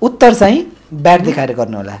उत्तर चाहिँ ब्याट देखाएर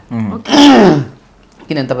गर्नु होला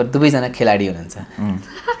किनभने तपाईहरु दुवैजना खेलाडी हुनुहुन्छ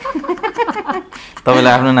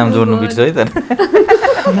तपाईलाई आफ्नो नाम जोड्नु बिर्छ है त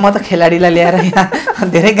म त खेलाडीलाई ल्याएर यहाँ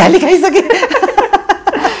धेरै गाली खाइसके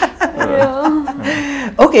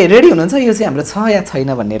ओके रेडी हुनुहुन्छ यो चाहिँ हाम्रो छ या छैन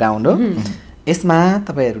भन्ने राउन्ड हो यसमा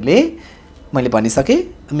तपाईहरुले मैले भनिसके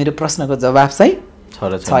मेरो प्रश्नको जवाफ चाहिँ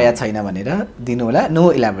छ या छैन भनेर दिनु होला नो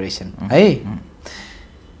इलाबोरेसन है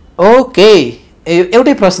ओके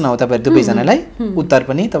एउटै प्रश्न हो तपाईहरु दुवैजनालाई उत्तर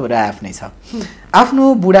पनि तपाईहरु आफ्नै छ आफ्नो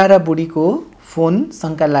बुढा र बुढीको फोन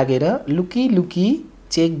शंका लागेर लुकी लुकी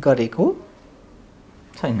चेक गरेको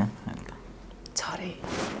छैन छरे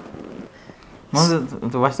म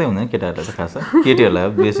त वास्तै हुँदैन केटाहरुलाई त खास केटीहरुलाई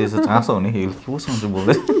बेसी चासो हुने के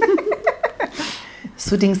बोल्दै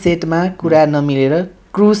सुटिङ सेटमा कुरा नमिलेर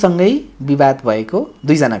क्रू सँगै विवाद भएको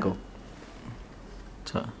दुईजनाको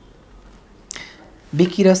छ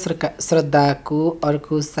बिकी र श्रद्धाको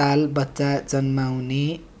अर्को साल बच्चा जन्माउने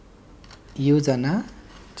योजना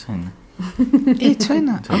छैन ए छैन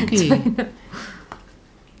ओके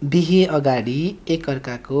बिहे अगाडि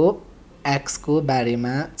एकअर्काको एक्सको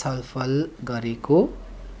बारेमा छलफल गरेको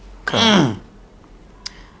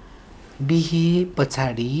बिहे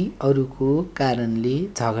पछाडि अरूको कारणले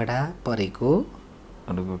झगडा परेको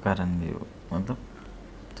अरूको कारणले मतलब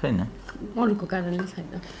छैन अरूको कारणले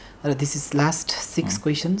छैन र this is last 6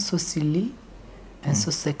 question so सिली एन्ड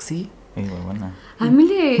सो सेक्सी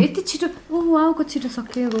हामीले यति छिटो ओ वाउ को छिटो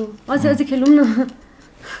सक्यो अझै खेलौँ न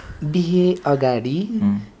बिहे अगाडि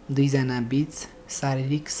दुईजना बीच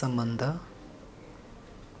शारीरिक सम्बन्ध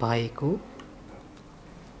भएको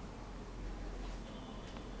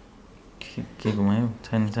के गुमायो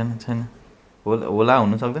छैन छैन छैन होला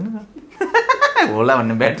हुन सक्दैन होला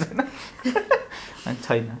भन्ने ब्याट छैन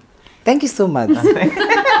छैन। Thank you so much.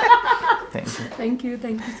 Thank you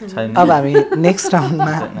so much. अब हामी नेक्स्ट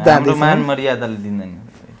राउन्डमा जाँदैछौँ। मान मर्यादाले दिँदैन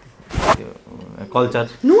त्यो कल्चर।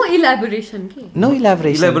 नो इलाबोरेसन के? नो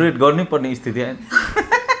इलाबोरेसन। इलाबोरेट गर्नै पर्ने स्थिति आयो।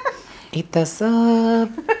 यता सब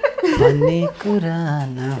भन्ने कुरा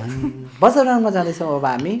बजार राउन्डमा जाँदैछौँ अब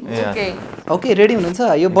हामी। ओके रेडी हुनुहुन्छ?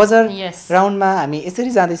 यो बजार राउन्डमा हामी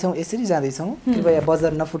यसरी जाँदैछौँ कृपया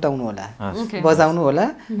बजार नफुटाउनु होला, बजाउनु होला।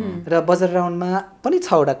 र बजार राउन्डमा पनि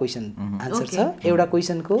 6वटा क्वेसन आन्सर छ। एउटा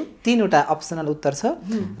क्वेसनको 3वटा अप्सनल उत्तर छ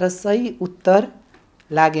र सही उत्तर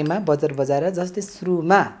लागेमा बजार बजाएर जसले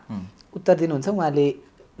सुरुमा उत्तर दिनुहुन्छ उहाँले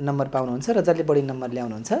नम्बर पाउनुहुन्छ र जसले बढी नम्बर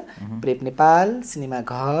ल्याउनुहुन्छ प्रेप नेपाल, सिनेमा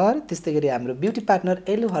घर, त्यस्तै गरी हाम्रो ब्युटी पार्टनर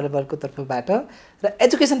एलो हर्बलको तर्फबाट र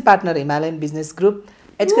education partner Himalayan business group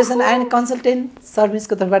education and consultant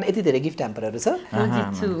सर्भिसको तर्फबाट यति धेरै गिफ्ट ह्याम्परहरू छ।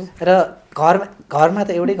 र घरमा त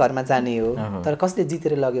एउटै घरमा जाने हो तर कसले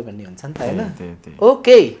जितेर लग्यो भन्ने हुन्छ नि त हैन?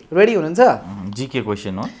 ओके रेडी हुनुहुन्छ? जीके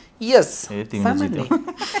क्वेसन हो। यस सामान्य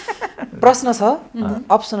प्रश्न छ,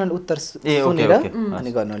 अप्सनल उत्तर सुनेर अनि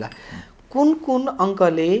गर्नु होला। कुन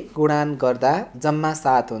अङ्कले गुणान गर्दा जम्मा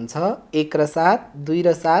 7 हुन्छ? 1 र 7, 2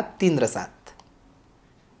 र 7, 3 र 7?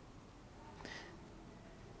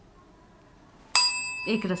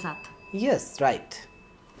 1 र 7। यस राइट।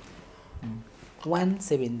 1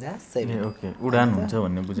 7 जा 7। ओके उडान हुन्छ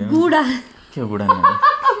भन्ने बुझेन। गुडान के गुडान?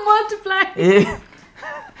 मल्टिप्लाई।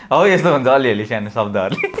 हो यस्तो हुन्छ अलिअलि सानो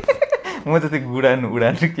शब्दहरू। म त त्यो गुडान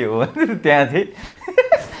उडान के हो त्यहाँ थिएँ।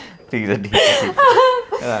 ठिक छ ठिक छ।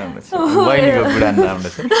 राम्रो छ। बहिनीको गुडान राम्रो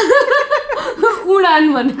छ। उडान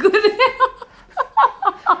भनेको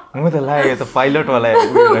म त लाग्यो त पाइलटवाला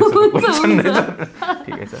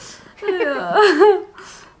ठिकै छ।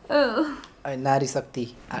 नारी शक्ति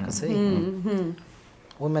आएको छ है,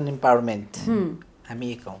 वुमेन इम्पावरमेन्ट। हामी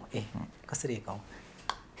एक हौँ। कसरी एक हौँ?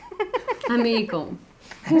 हामी एक हौँ।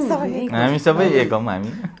 हामी सबै एक हौँ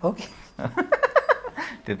हामी। ओके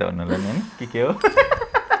त्यो त भन्नुलाई नि के हो?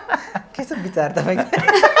 के छ विचार तपाईको?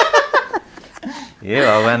 ए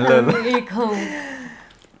भगवान लो एक हौँ।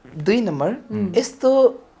 2 नम्बर यस्तो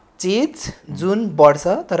चीज जुन बढ्छ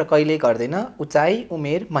तर कहिले गर्दैन, उचाइ,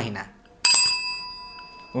 उमेर, महिना।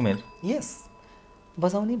 उमेर। यस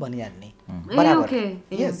बजाउने भनिहाल्ने बराबर।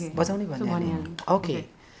 यस बजाउने भनिहाल्ने। ओके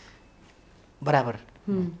बराबर।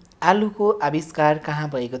 आलुको आविष्कार कहाँ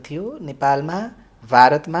भएको थियो? नेपालमा,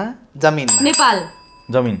 भारतमा, जमिनमा? नेपाल।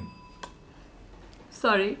 जमिन।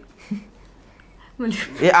 सरी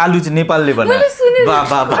ए आलु चाहिँ नेपालले बना। वाह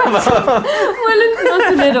वाह वाह। मैले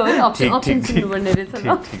नसुनेर हो अप्सन सुन्नुपर्ने रहेछ ल।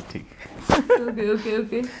 ठीक।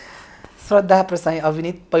 ओके। श्रद्धा प्रसाई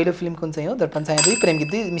अभिनीत पहिलो फिल्म कुन चाहिँ हो? दर्पण छाया 2, प्रेम गीत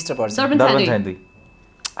 2, मिस्टर पर्सन। दर्पण छाया 2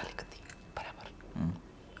 अलिकति बराबर।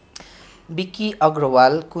 बिकी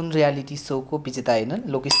अग्रवाल कुन रियालिटी सोको विजेता हैनन्?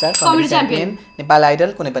 लोक star, comedy champion, Nepal idol,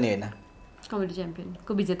 कुनै पनि होइन। कमेडी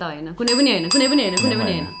च्याम्पियनको विजेता होइन, कुनै पनि होइन।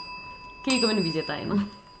 केहीको पनि विजेता होइन।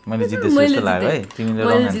 मैले जितेछु जस्तो लाग्यो है। तिमीले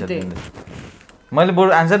रङ आन्सर दिँदै। मैले बरु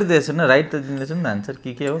आन्सर दिएछु न, राइट त दिँदैछु नि आन्सर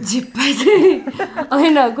के हो? जिप्पै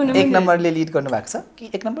होइन कुनै 1 नम्बरले लिड गर्नु भएको छ कि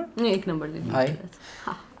 1 नम्बर? 1 नम्बरले है।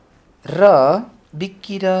 र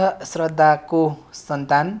बिक्की र श्रद्धाको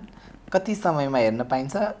सन्तान कति समयमा हेर्न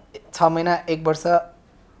पाइन्छ? 6 महिना, 1 वर्ष,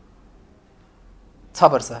 6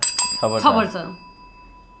 वर्ष? 6 वर्ष।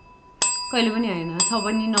 कहिले पनि होइन, 6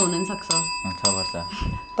 पनि नहुन सक्छ। 6 वर्ष।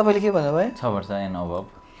 तपाईले के भन्नुभयो? 6 वर्ष एन्ड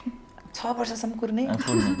अबभ। 6 वर्षसम्म कुर्ने?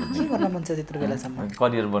 के गर्न मन छ त्यत्रो बेलासम्म?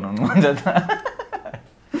 करियर बनाउनु मन छ त।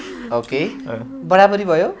 ओके बराबरी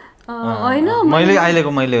भयो? होइन मैले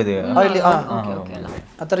अहिलेको मैले दिएँ अहिले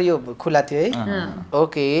तर यो खुला थियो है।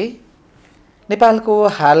 ओके नेपालको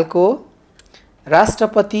हालको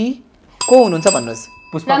राष्ट्रपति को हुनुहुन्छ भन्नुहोस्?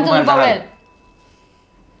 पुष्पकुमार दाहाल।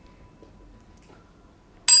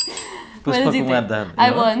 पुष्पकुमार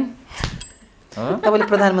दाहाल। तपाईले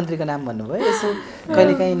प्रधानमन्त्रीको नाम भन्नुभयो। यसो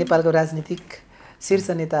कहिलेकाहीँ नेपालको राजनीतिक शीर्ष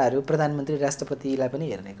नेताहरू प्रधानमन्त्री राष्ट्रपतिलाई पनि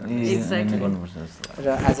हेर्ने गर्नुपर्छ। र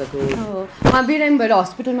आजको उहाँ बिरामी भएर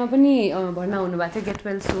हस्पिटलमा पनि भर्ना हुनुभएको थियो। Get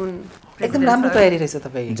well soon. एकदम राम्रो तयारी रहेछ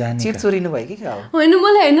तपाईँ। चिट चोरिनु भयो कि क्या हो? होइन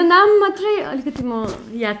मलाई होइन नाम मात्रै अलिकति म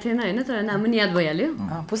याद थिएन होइन, तर नाम पनि याद भइहाल्यो।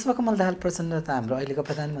 पुष्पकमल दाहाल प्रचण्ड त हाम्रो अहिलेको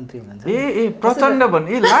प्रधानमन्त्री हुनुहुन्छ। ए प्रचण्ड भन्नु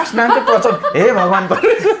ए लास्ट नाम चाहिँ प्रचण्ड। हे भगवान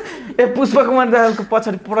ए पुष्पकुमार दाहालको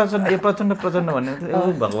पछाडि प्रचण्ड ए प्रचण्ड भन्ने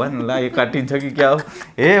ए भगवान ला यो काटिन्छ कि क्या हो?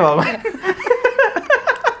 हे भगवान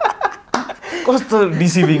कस्तो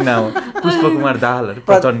डिसिभिङ नाम हो। पुष्पकुमार दाहालहरू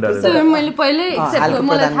प्रचण्ड मैले पहिल्यै एक्सेप्ट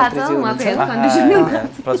मलाई थाहा छ उहाँको हेल्थ कन्डिसन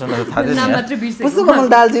प्रचण्ड थाहा नाम मात्रै बिर्सेको पुष्पकमल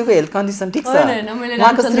दाहालज्यूको हेल्थ कन्डिसन ठिक छ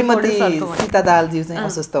उहाँको श्रीमती सीता दाहालज्यू चाहिँ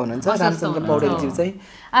अस्वस्थ हुनुहुन्छ रामचन्द्र पौडेलज्यू चाहिँ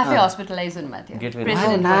आफै हस्पिटलाइज हुनुभएको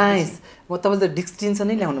थियो नाइस म तपाईँले त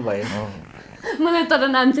डिस्टिङसनै ल्याउनु भयो मलाई तर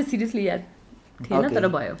नाम चाहिँ सिरियसली याद थिएन तर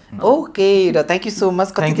भयो ओके र थ्याङ्क यू सो मच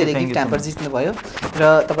कति धेरै गिफ्ट ह्याम्पर जित्नुभयो र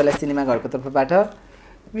तपाईँलाई सिनेमा घरको तर्फबाट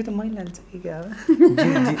यो त मैले लान्छ कि क्या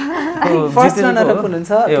फर्स्ट रनर अप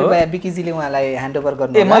हुनुहुन्छ कृपया बिकीजीले उहाँलाई ह्यान्डओभर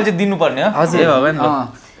गर्नु मैले चाहिँ दिनुपर्ने हो हजुर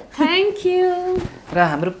थ्याङ्क यू र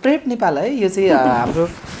हाम्रो प्रेप नेपाल है यो चाहिँ हाम्रो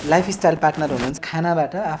लाइफस्टाइल पार्टनर हुनुहुन्छ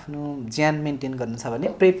खानाबाट आफ्नो ज्यान मेन्टेन गर्नु छ भने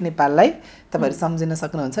प्रेप नेपाललाई तपाईँहरू सम्झिन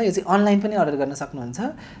सक्नुहुन्छ यो चाहिँ अनलाइन पनि अर्डर गर्न सक्नुहुन्छ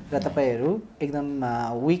र तपाईँहरू एकदम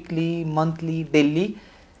विकली मन्थली डेली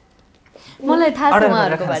मलाई थाहा छ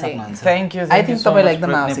उहाँहरूको बारे थ्याङ्क यू आई थिङ्क तपाईँलाई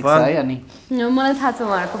एकदम आवश्यक छ है अनि मलाई थाहा छ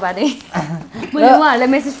उहाँहरूको बारे मैले उहाँहरूलाई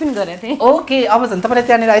मेसेज पनि गरेको थिएँ ओके अब झन् तपाईँलाई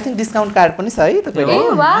त्यहाँनिर आई थिङ्क डिस्काउन्ट कार्ड पनि छ है तपाईँले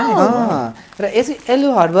र यो चाहिँ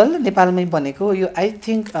एलो हर्बल नेपालमै बनेको यो आई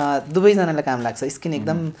थिङ्क दुवैजनालाई काम लाग्छ स्किन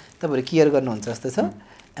एकदम तपाईँहरू केयर गर्नुहुन्छ जस्तो छ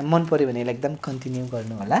मन पर्यो भने यसलाई एकदम कन्टिन्यू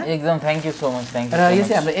गर्नु होला एकदम thank you so much thank you र यो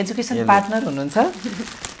चाहिँ हाम्रो एजुकेसन पार्टनर हुनुहुन्छ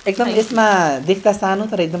एकदम यसमा देख्दा सानो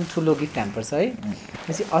तर एकदम ठुलो गिफ्ट ह्याम्पर छ है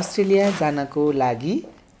यो चाहिँ अस्ट्रेलिया जानको लागि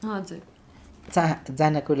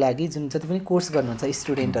जानको लागि जुन जति पनि कोर्स गर्नुहुन्छ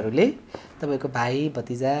स्टुडेन्टहरूले तपाईँको भाइ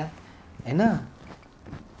भतिजा होइन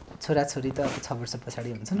छोराछोरी त अब 6 वर्ष पछाडि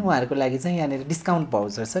हुन्छन् उहाँहरूको लागि चाहिँ यहाँनिर डिस्काउन्ट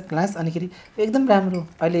भाउचर छ क्लास अनिखेरि एकदम राम्रो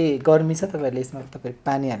अहिले गर्मी छ तपाईँहरूले यसमा तपाईँ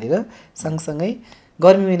पानी हालेर सँगसँगै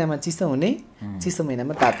गर्मी महिनामा चिसो हुने चिसो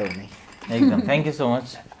महिनामा तातो हुने एकदम thank you so much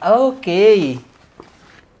okay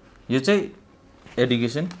यो चाहिँ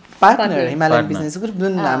education partner Himalayan business group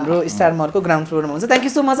जुन हाम्रो स्टार मलको ग्राउन्ड फ्लोरमा हुन्छ थ्याङ्क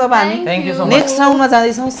यू सो मच अब हामी नेक्स्ट राउन्डमा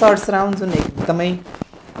जाँदैछौँ सर्ट्स राउन्ड जुन एकदमै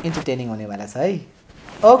इन्टरटेनिङ हुनेवाला छ है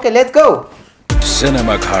okay let's go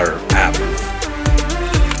Cinemaghar app.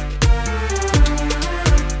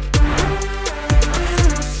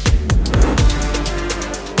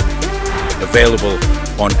 Available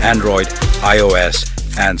on Android, iOS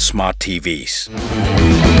and smart TVs.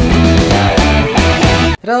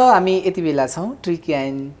 र हामी यति बेला छौँ tricky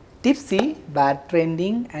and tipsy bar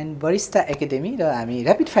trending and barista academy र हामी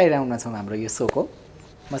ऱ्यापिड फायर राउन्डमा छौँ हाम्रो यो सोको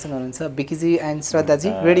मसँग हुनुहुन्छ बिकीजी एन्ड श्रद्धाजी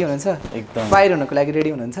रेडी हुनुहुन्छ एकदम फायर हुनको लागि रेडी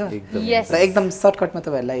हुनुहुन्छ यस र एकदम सर्टकटमा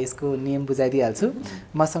तपाईँहरूलाई यसको नियम बुझाइदिइहाल्छु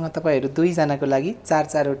मसँग तपाईँहरू दुईजनाको लागि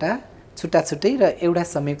 4-4वटा छुट्टा छुट्टै र एउटा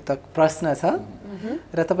संयुक्त प्रश्न छ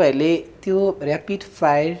र तपाईँहरूले त्यो ऱ्यापिड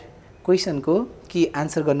फायर क्वेसनको कि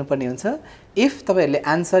आन्सर गर्नुपर्ने हुन्छ इफ तपाईँहरूले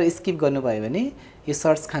आन्सर स्किप गर्नुभयो भने यो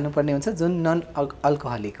सर्ट्स खानुपर्ने हुन्छ जुन नन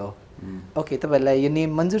अल्कोहलिक हो ओके तपाईँहरूलाई यो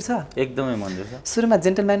नियम मन्जुर छ एकदमै मन्जुर छ सुरुमा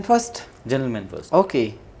जेन्टलम्यान फर्स्ट ओके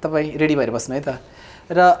तपाईँ रेडी भएर बस्नु है त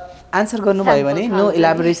र आन्सर गर्नुभयो भने नो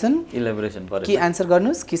इलाबोरेसन कि आन्सर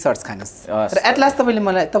गर्नुहोस् कि सर्ट्स खानुहोस् र एट लास्ट तपाईँले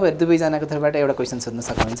मलाई तपाईँहरू दुवैजनाको तर्फबाट एउटा क्वेसन सोध्न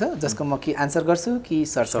सक्नुहुन्छ जसको म कि आन्सर गर्छु कि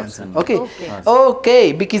सर्ट्स खान्छु ओके ओके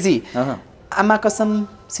बिकीजी आमा कसम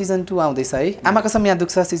सिजन 2 आउँदैछ है आमा कसम यहाँ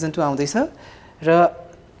दुख्छ सिजन 2 आउँदैछ र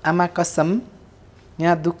आमा कसम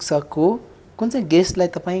यहाँ दुख्छको कुन चाहिँ गेस्टलाई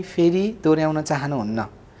तपाईँ फेरि दोहोऱ्याउन चाहनुहुन्न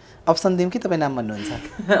अप्सन दिउँ कि तपाईँ नाम भन्नुहुन्छ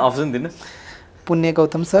अप्सन दिनु पुण्य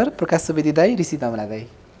गौतम सर प्रकाश सुवेदी दाई ऋषि दमला दाई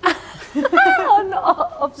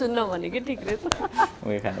अप्सन नभनेकै ठिक रहेछ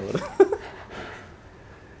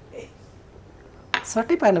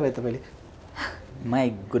सर्टै पार्नुभयो तपाईँले माई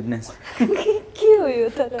गुडनेस के हो यो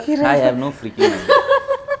तर आई हेभ नो फ्रिकिङ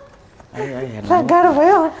गाह्रो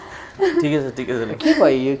भयो ठिकै छ के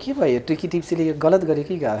भयो के भयो ट्रिकी टिप्सीले यो गलत गर्यो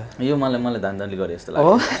कि यो मलाई धान्दाले गरे जस्तो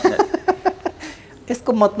लाग्यो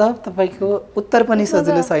यसको मतलब तपाईँको उत्तर पनि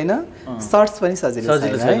सजिलो छैन सर्ट्स पनि सजिलो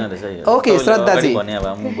छैन ओके श्रद्धाजी भने अब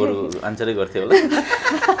म बरु आन्सरै गर्थे होला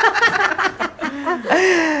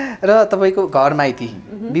र तपाईँको घर माइती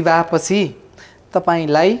विवाहपछि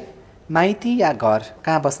तपाईँलाई माइती या घर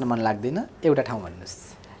कहाँ बस्न मन लाग्दैन एउटा ठाउँ भन्नुहोस्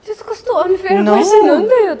त्यो कस्तो अनफेयर क्वेशन हो नि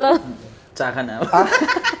त यो त चाखना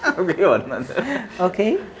ओके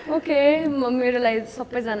ओके मेरो लागि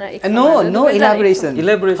सबैजना नो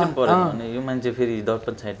इलाबोरेसन पर्यो भने यो मान्छे फेरि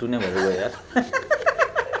दर्पण छाइटु नै भएर गयो यार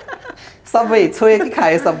सबै छोयो कि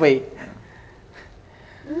खायो सबै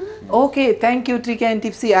okay thank you tricky and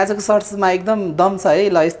tipsy आजको सर्ट्समा एकदम दम छ है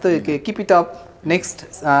ल यस्तो किप इट अप नेक्स्ट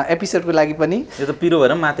एपिसोडको लागि पनि यो त पिरो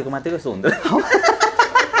भएर माथेको कस्तो हुँदैन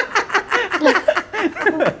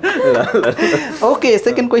ओके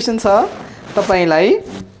सेकेन्ड क्वेसन छ तपाईलाई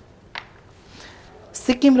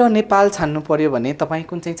सिक्किम र नेपाल छान्नु पर्यो भने तपाईँ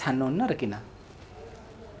कुन चाहिँ छान्नुहुन्न र किन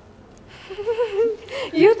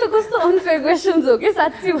यो त कस्तो अनफेयर क्वेशन्स हो के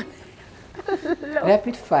साच्चै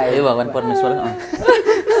ऱ्यापिड फायर हे भगवान परमेश्वर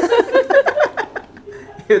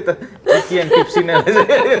यो त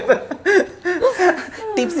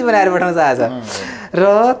टिप्सी बनाएर पठाउँछ आज। र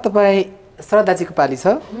तपाईँ श्रद्धाजीको पाली छ।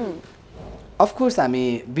 अफकोर्स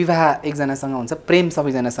हामी विवाह एकजनासँग हुन्छ, प्रेम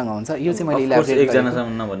सबैजनासँग हुन्छ। यो चाहिँ मैले इलाबोरेट गरेको। एकजनासँग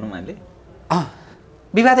नभन्नु मैले।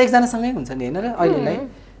 विवाह त एकजनासँगै हुन्छ नि हैन र अहिलेलाई?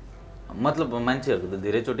 मतलब मान्छेहरूको त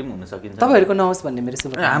धेरैचोटि पनि हुन सकिन्छ। तपाईहरुको नहोस् भन्ने मेरो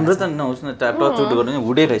शुभकामना। हाम्रो त नहोस् न, टच उट गर्नु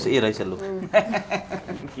हुडै रहेछ, ए रहेछ लो।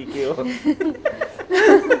 के हो?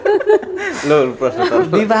 लो प्रश्न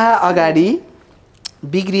त। विवाह अगाडि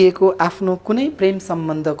बिग्रिएको आफ्नो कुनै प्रेम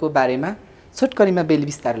सम्बन्धको बारेमा छोटकरीमा बेल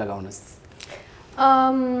विस्तार लगाउनुस्।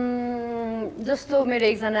 जस्तो मेरो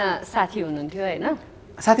एकजना साथी हुनुहुन्थ्यो हैन,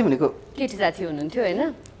 साथी भनेको केटी साथी हुनुहुन्थ्यो हैन,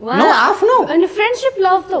 नो आफ्नो अनि फ्रेन्डशिप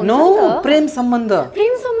लभ त हुन्छ नो नि त, प्रेम सम्बन्ध,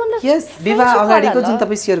 प्रेम सम्बन्ध। यस, विवाह अगाडिको जुन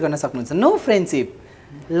तपाई शेयर गर्न सक्नुहुन्छ। No friendship,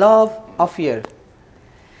 love, affair.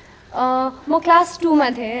 म क्लास 2 मा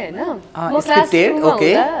थिएँ हैन, म क्लास 2 मा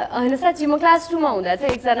हुँदा हैन, साच्चै म क्लास 2 मा हुँदा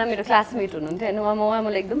चाहिँ एकजना मेरो क्लासमेट हुनुहुन्थ्यो हैन,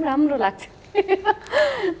 मलाई एकदम राम्रो लाग्थ्यो।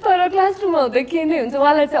 तर क्लास 2 मा हुँदा के नै हुन्छ,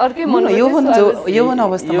 उहाँलाई चाहिँ अर्कै मन यो यौवन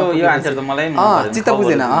अवस्थामा यो आन्सर त मलाई मन परेन, चित्त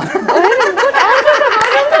बुझेन।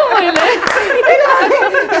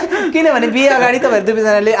 किनभने बिहे अगाडि तपाईहरु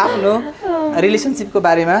दुवैजनाले आफ्नो रिलेसनशिपको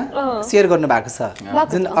बारेमा शेयर गर्नु भएको छ,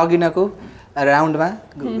 जुन अघिनको राउन्डमा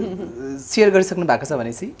शेयर गरिसक्नु भएको छ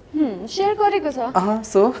भनेपछि शेयर गरेको छ।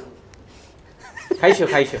 सो खाइसो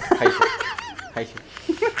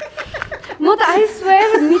म त आई स्वेयर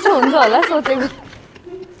मिठो हुन्छ होला सोचेको।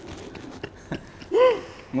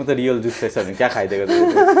 म त रियल जुस छ भने क्या खाइदिएको छु,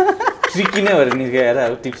 ट्रिकी नै भएर निस्केर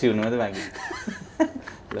अब टिप्सी हुनु मात्रै बाँकी।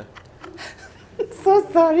 ल सो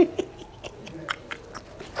सरी।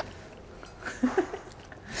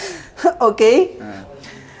 ओके,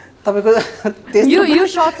 तपाईको यो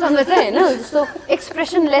शटसँग चाहिँ हैन, जस्तो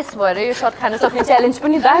एक्सप्रेसनलेस भएर यो शट खान सक्ने च्यालेन्ज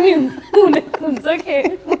पनि दामी हुन्छ के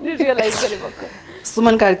रियलाइज गरेको।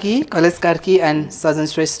 Suman Karki, college Karki and Sajjan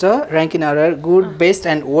Shrestha, rank in order good, best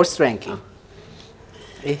and worst ranking.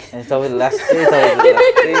 ए तपाईँ लास्ट चाहिँ तपाईँ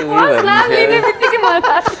नाम लिने बित्तिकै मलाई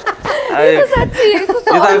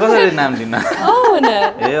कसरी नाम दिन? ए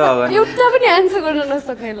भगवान्, एउटा पनि आन्सर गर्न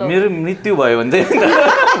नसक्ने। ल मेरो मृत्यु भयो भने चाहिँ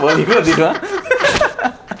भोलिको दिनमा।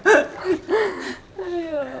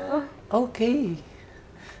 ओके,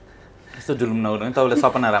 यस्तो जुलुम नगर्नु, तपाईँलाई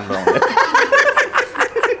सपना राम्रो आउँदैन।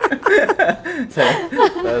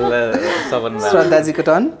 श्रद्धाजीको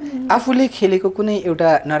टर्न। आफूले खेलेको कुनै एउटा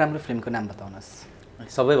नराम्रो फिल्मको नाम बताउनुहोस्।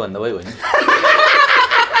 सबैभन्दा भयो नि।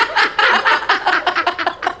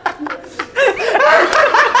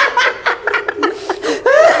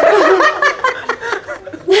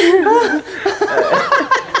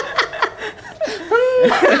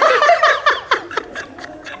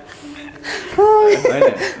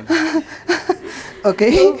 ओके,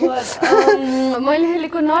 मैले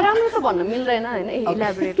खेलेको नराम्रो त भन्न मिल्दैन हैन,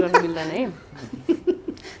 इलाबोरेट गर्न मिल्दैन है।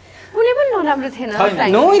 कुनै पनि नराम्रो थिएन।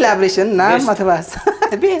 नो इलाबोरेसन, नाम अथवा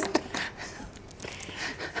बेस्ट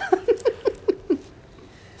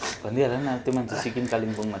भनिदिहाल न, त्यो मान्छे सिक्किम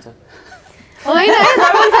कालिम्पोङमा छ। होइन,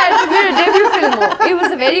 दर्पण सायद मेरो डेब्यू फिल्म हो। It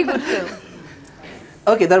was a very good film.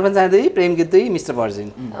 Okay, Darpan सायद 2, प्रेम गीत 2, मिस्टर भर्जिन।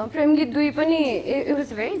 प्रेम गीत 2 पनि it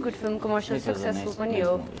was a very good film, commercial successful पनि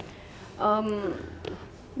हो।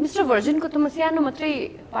 मिस्टर भर्जिनको त म सानो मात्रै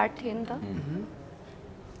पार्ट थिएँ नि त।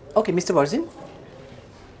 Okay, mister virgin.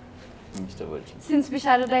 Since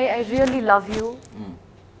विशारदाई, I really love you.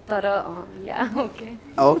 तर या ओके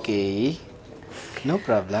ओके, नो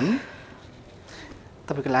प्रब्लम।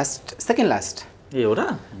 तपाईको लास्ट, सेकेन्ड लास्ट। ए हो र?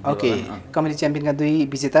 ओके, कमेडी च्याम्पियनका 2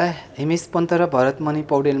 विजेता हिमेश पन्त र भरतमणि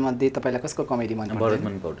पौडेल मध्ये तपाईलाई कसको कमेडी मन पर्छ?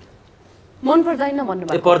 भरतमणि पौडेल। मन पर्दैन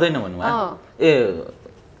भन्नुभयो? ए पर्दैन भन्नुभयो? ए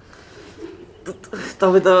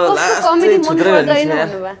तपाईँ त लास्ट कमेडी मन पर्दैन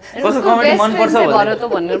भन्नुभयो? कसको कमेडी मन पर्छ भरत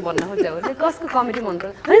भनेर भन्न खोजेको हो। कसको कमेडी मन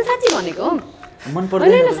पर्छ? हैन साच्चै भनेको हो, मन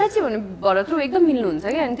पर्दैन। हैन साच्चै भने भरत एकदम मिल्नुहुन्छ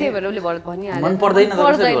के, अनि त्यही भएर उसले भरत भनिहाल्यो। मन पर्दैन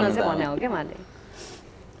चाहिँ भने हो के माले।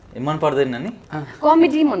 मन पर्दैन नि,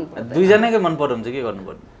 कमेडी मन पर्दैन। दुईजनाकै मन पर्यो भने चाहिँ के गर्नु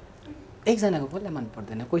पर्ने? एकजनाको कसलाई मन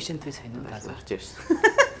पर्दैन? क्वेशन त्यो छैन दाजु। चेस।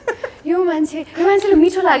 यो मान्छेले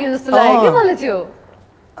मिठो लाग्यो जस्तो लाग्यो के मलाई त्यो।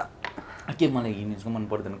 के मलाई हिमेशको मन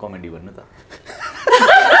पर्दैन कमेडी भन्नु त?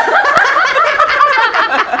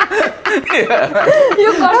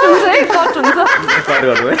 यो कट हुन्छ है, कट हुन्छ। कट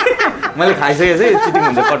गर्नु है, मैले खाइसकेको छु, चिटिङ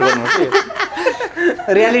हुन्छ, कट गर्नुहोस् है।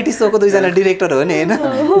 रियालिटी सोको 2 जना डिरेक्टर हो नि हैन,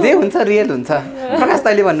 जे हुन्छ रियल हुन्छ। प्रकाश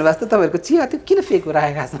दाइले भन्नुभएको जस्तो तपाईँहरुको चिया त्यो किन फेक हो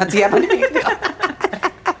राखेको खासमा? चिया पनि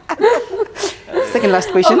सेकेन्ड लास्ट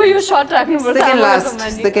क्वेशन। अब यो सर्ट राख्नु पर्छ।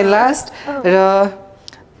 Second last. र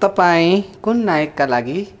तपाई कुन नायकका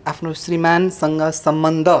लागि आफ्नो श्रीमानसँग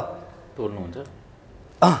सम्बन्ध तोड्नुहुन्छ?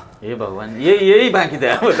 हे भगवान, यही बाँकी त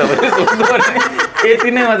अब तपाईले सोच्नु पर्ने।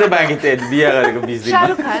 यति नै मात्रै बाँकी थियो बिहा गरेको 20 दिनमा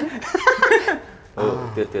शाहरुख खान हो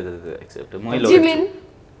त्यो एक्सेप्ट मैले जिमिन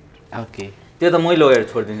ओके त्यो त मैले लगेर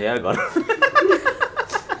छोडिदिन्छु यार घर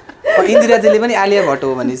इन्दिराजीले पनि आलिया भट्ट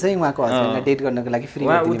हो भने चाहिँ उहाँको हस्बेन्डलाई डेट गर्नको लागि फ्री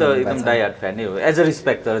उहाँ उ त एकदम डाई हार्ट फ्यान नै हो एज अ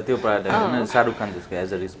रिस्पेक्ट तर त्यो प्रायः शाहरुख खान जसको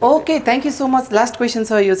as a respect okay thank you so much last question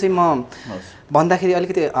छ यो चाहिँ म भन्दाखेरि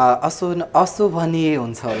अलिकति अशोभनीय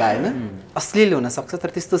हुन्छ होला होइन अश्लील हुन सक्छ तर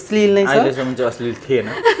त्यस्तो श्लील नै छ अहिलेसम्म चाहिँ अश्लील थिएन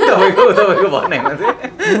तपाईँको भनाइमा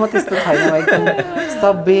चाहिँ म त्यस्तो छैन एकदम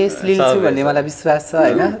सभ्य श्लील छु भन्ने मलाई विश्वास छ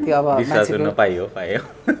होइन त्यो अब विश्वास गर्न पाइयो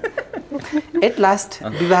एट लास्ट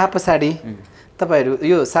विवाह पछाडि तपाईहरू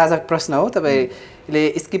यो साझा प्रश्न हो तपाईँले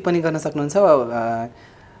स्किप पनि गर्न सक्नुहुन्छ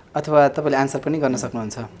अथवा तपाईँले आन्सर पनि गर्न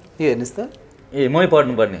सक्नुहुन्छ यो हेर्नुहोस् त ए मै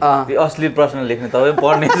पढ्नुपर्ने त्यो अश्लील प्रश्न लेख्ने तपाईँ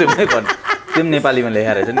पढ्ने चाहिँ मै पढ्ने त्यो पनि नेपालीमा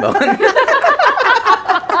लेखेर रहेछ नि भगवान्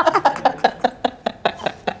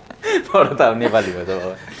पढ त अब नेपालीमा त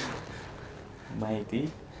माइती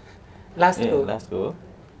लास्टको हो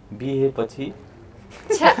बिहेपछि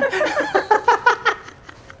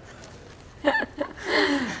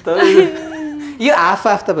यो हाफ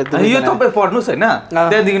हाफ तपाईँ यो तपाईँ पढ्नुहोस् होइन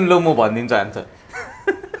त्यहाँदेखि ल म भनिदिन्छु आन्सर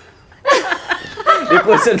यो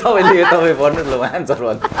क्वेसन तपाईँ पढ्नुहोस् ल म आन्सर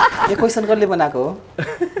भन्छु यो क्वेसन कसले बनाएको हो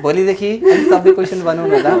भोलिदेखि सबै क्वेसन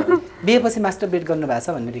बनाउनु होला बिहेपछि मास्टर बेट गर्नु भएको छ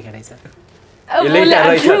भन्ने लेखेरै छ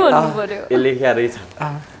यो लेखिया रहेछ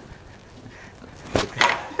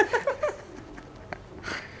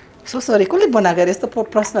सो सरी कसले बनाएको यस्तो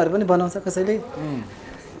प्रश्नहरू पनि बनाउँछ कसैले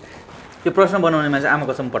यो प्रश्न बनाउनेमा चाहिँ आमा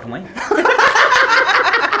कसम पठाउँ है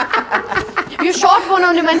यो सर्ट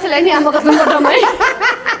बनाउने मान्छेलाई नि आमा कसम पठाउँ है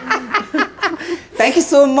thank you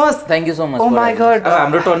so much oh my God अब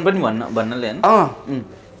हाम्रो टर्न पनि भन्नले हैन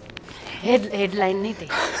हेडलाइन नै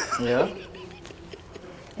त्यही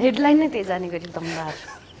हेडलाइन नै त्यही जाने गरी दमदार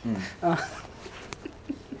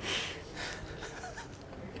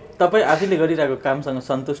तपाईँ आफैले गरिरहेको कामसँग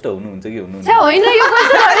सन्तुष्ट हुनुहुन्छ कि हुनुहुन्छ होइन यो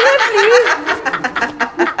क्वेसन होइन प्लिज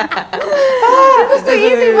कस्तो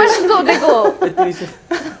इजी क्वेसन सोधेको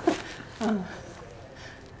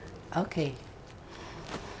ओके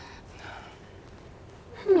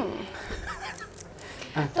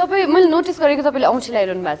तपाईँ मैले नोटिस गरेको तपाईँले औँठी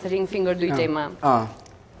लगाइरहनु भएको छ रिङ फिङ्गर दुइटैमा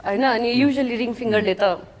होइन अनि युजली रिङ फिङ्गरले त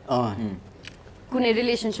कुनै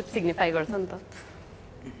रिलेसनसिप सिग्निफाई गर्छ नि त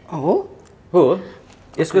हो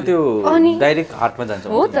यसको त्यो डाइरेक्ट हार्टमा जान्छ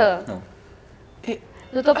हो त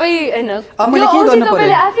तपाईँ होइन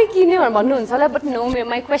तपाईँले आफै किन्यो भनेर भन्नुहुन्छ होला but know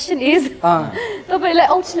my question is तपाईँलाई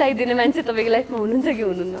औँठी लगाइदिने मान्छे तपाईँको लाइफमा हुनुहुन्छ कि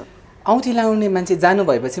हुनुहुन्न औँठी लगाउने मान्छे जानु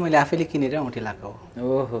भएपछि मैले आफैले किनेर औँठी लगाएको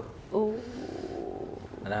ओहो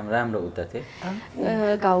राम्रो उता थिए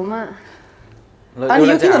गाउँमा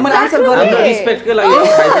रिस्पेक्टकै लागि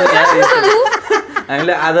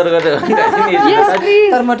हामीले आदर गरेर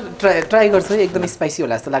तर म ट्राई गर्छु एकदम स्पाइसी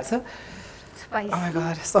होला जस्तो लाग्छ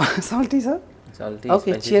सल्टी छ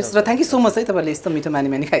ओके चियर्स र थ्याङ्क यू सो मच है तपाईँले यस्तो मिठो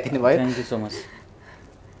मानी खाइदिनु भयो thank you so much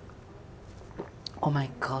oh my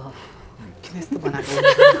God किन यस्तो बनाएको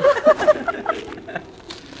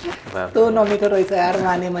तो नमिठो रहेछ यार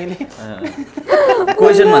माने मैले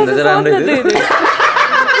क्वेसन भन्दा चाहिँ राम्रै थियो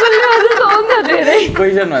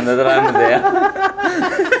क्वेसन भन्दा त राम्रो थियो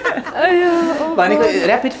भनेको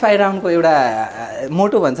ऱ्यापिड फायर राउन्डको एउटा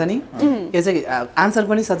मोटो भन्छ नि यो चाहिँ आन्सर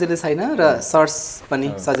पनि सजिलो छैन र सर्ट्स पनि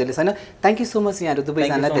सजिलो छैन थ्याङ्क यू सो मच यहाँहरू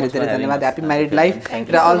दुवैजनालाई धेरै धेरै धन्यवाद ह्याप्पी म्यारिड लाइफ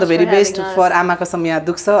र all the very best for आमाको समय यहाँ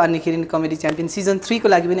दुख्छ अनि खेरि कमेडी च्याम्पियन सिजन 3 को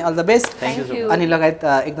लागि पनि अल द बेस्ट अनि लगायत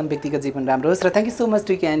एकदम व्यक्तिगत जीवन राम्रो होस् र thank you so much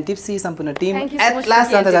tricky and tipsy सम्पूर्ण टिम एट लास्ट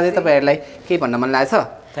जाँदा जाँदै तपाईँहरूलाई केही भन्न मन लागेछ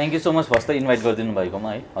thank you so much first invite गरिदिनु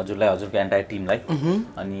भएकोमा है हजुरलाई हजुरको एन्टायर टिमलाई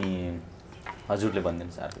अनि हजुरले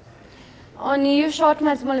भनिदिनुहोस् अनि यो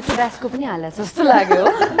सर्टमा चाहिँ मलाई ट्रासको पनि हाल्छ जस्तो लाग्यो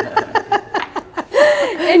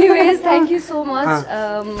anyways thank you so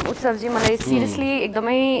much उत्सवजी मलाई सिरियसली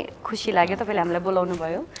एकदमै खुसी लाग्यो तपाईँले हामीलाई बोलाउनु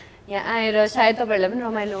भयो यहाँ आएर सायद तपाईँहरूलाई पनि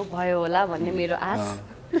रमाइलो भयो होला भन्ने मेरो आश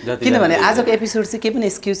किनभने आजको एपिसोड चाहिँ के पनि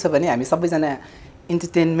एक्सक्युज छ भने हामी सबैजना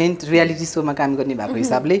इन्टरटेनमेन्ट रियालिटी सोमा काम गर्ने भएको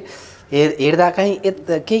हिसाबले हेर्दा कहीँ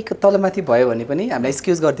केही तलमाथि भयो भने पनि हामीलाई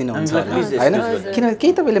एक्सक्युज गरिदिनुहुन्छ होइन किनभने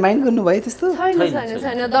केही तपाईँले माइन्ड गर्नुभयो त्यस्तो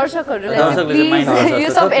छैन दर्शकहरूलाई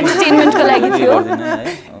एन्टरटेनमेन्टको लागि थियो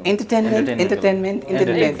entertainment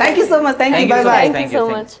thank you so much thank you by by thank you so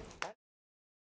much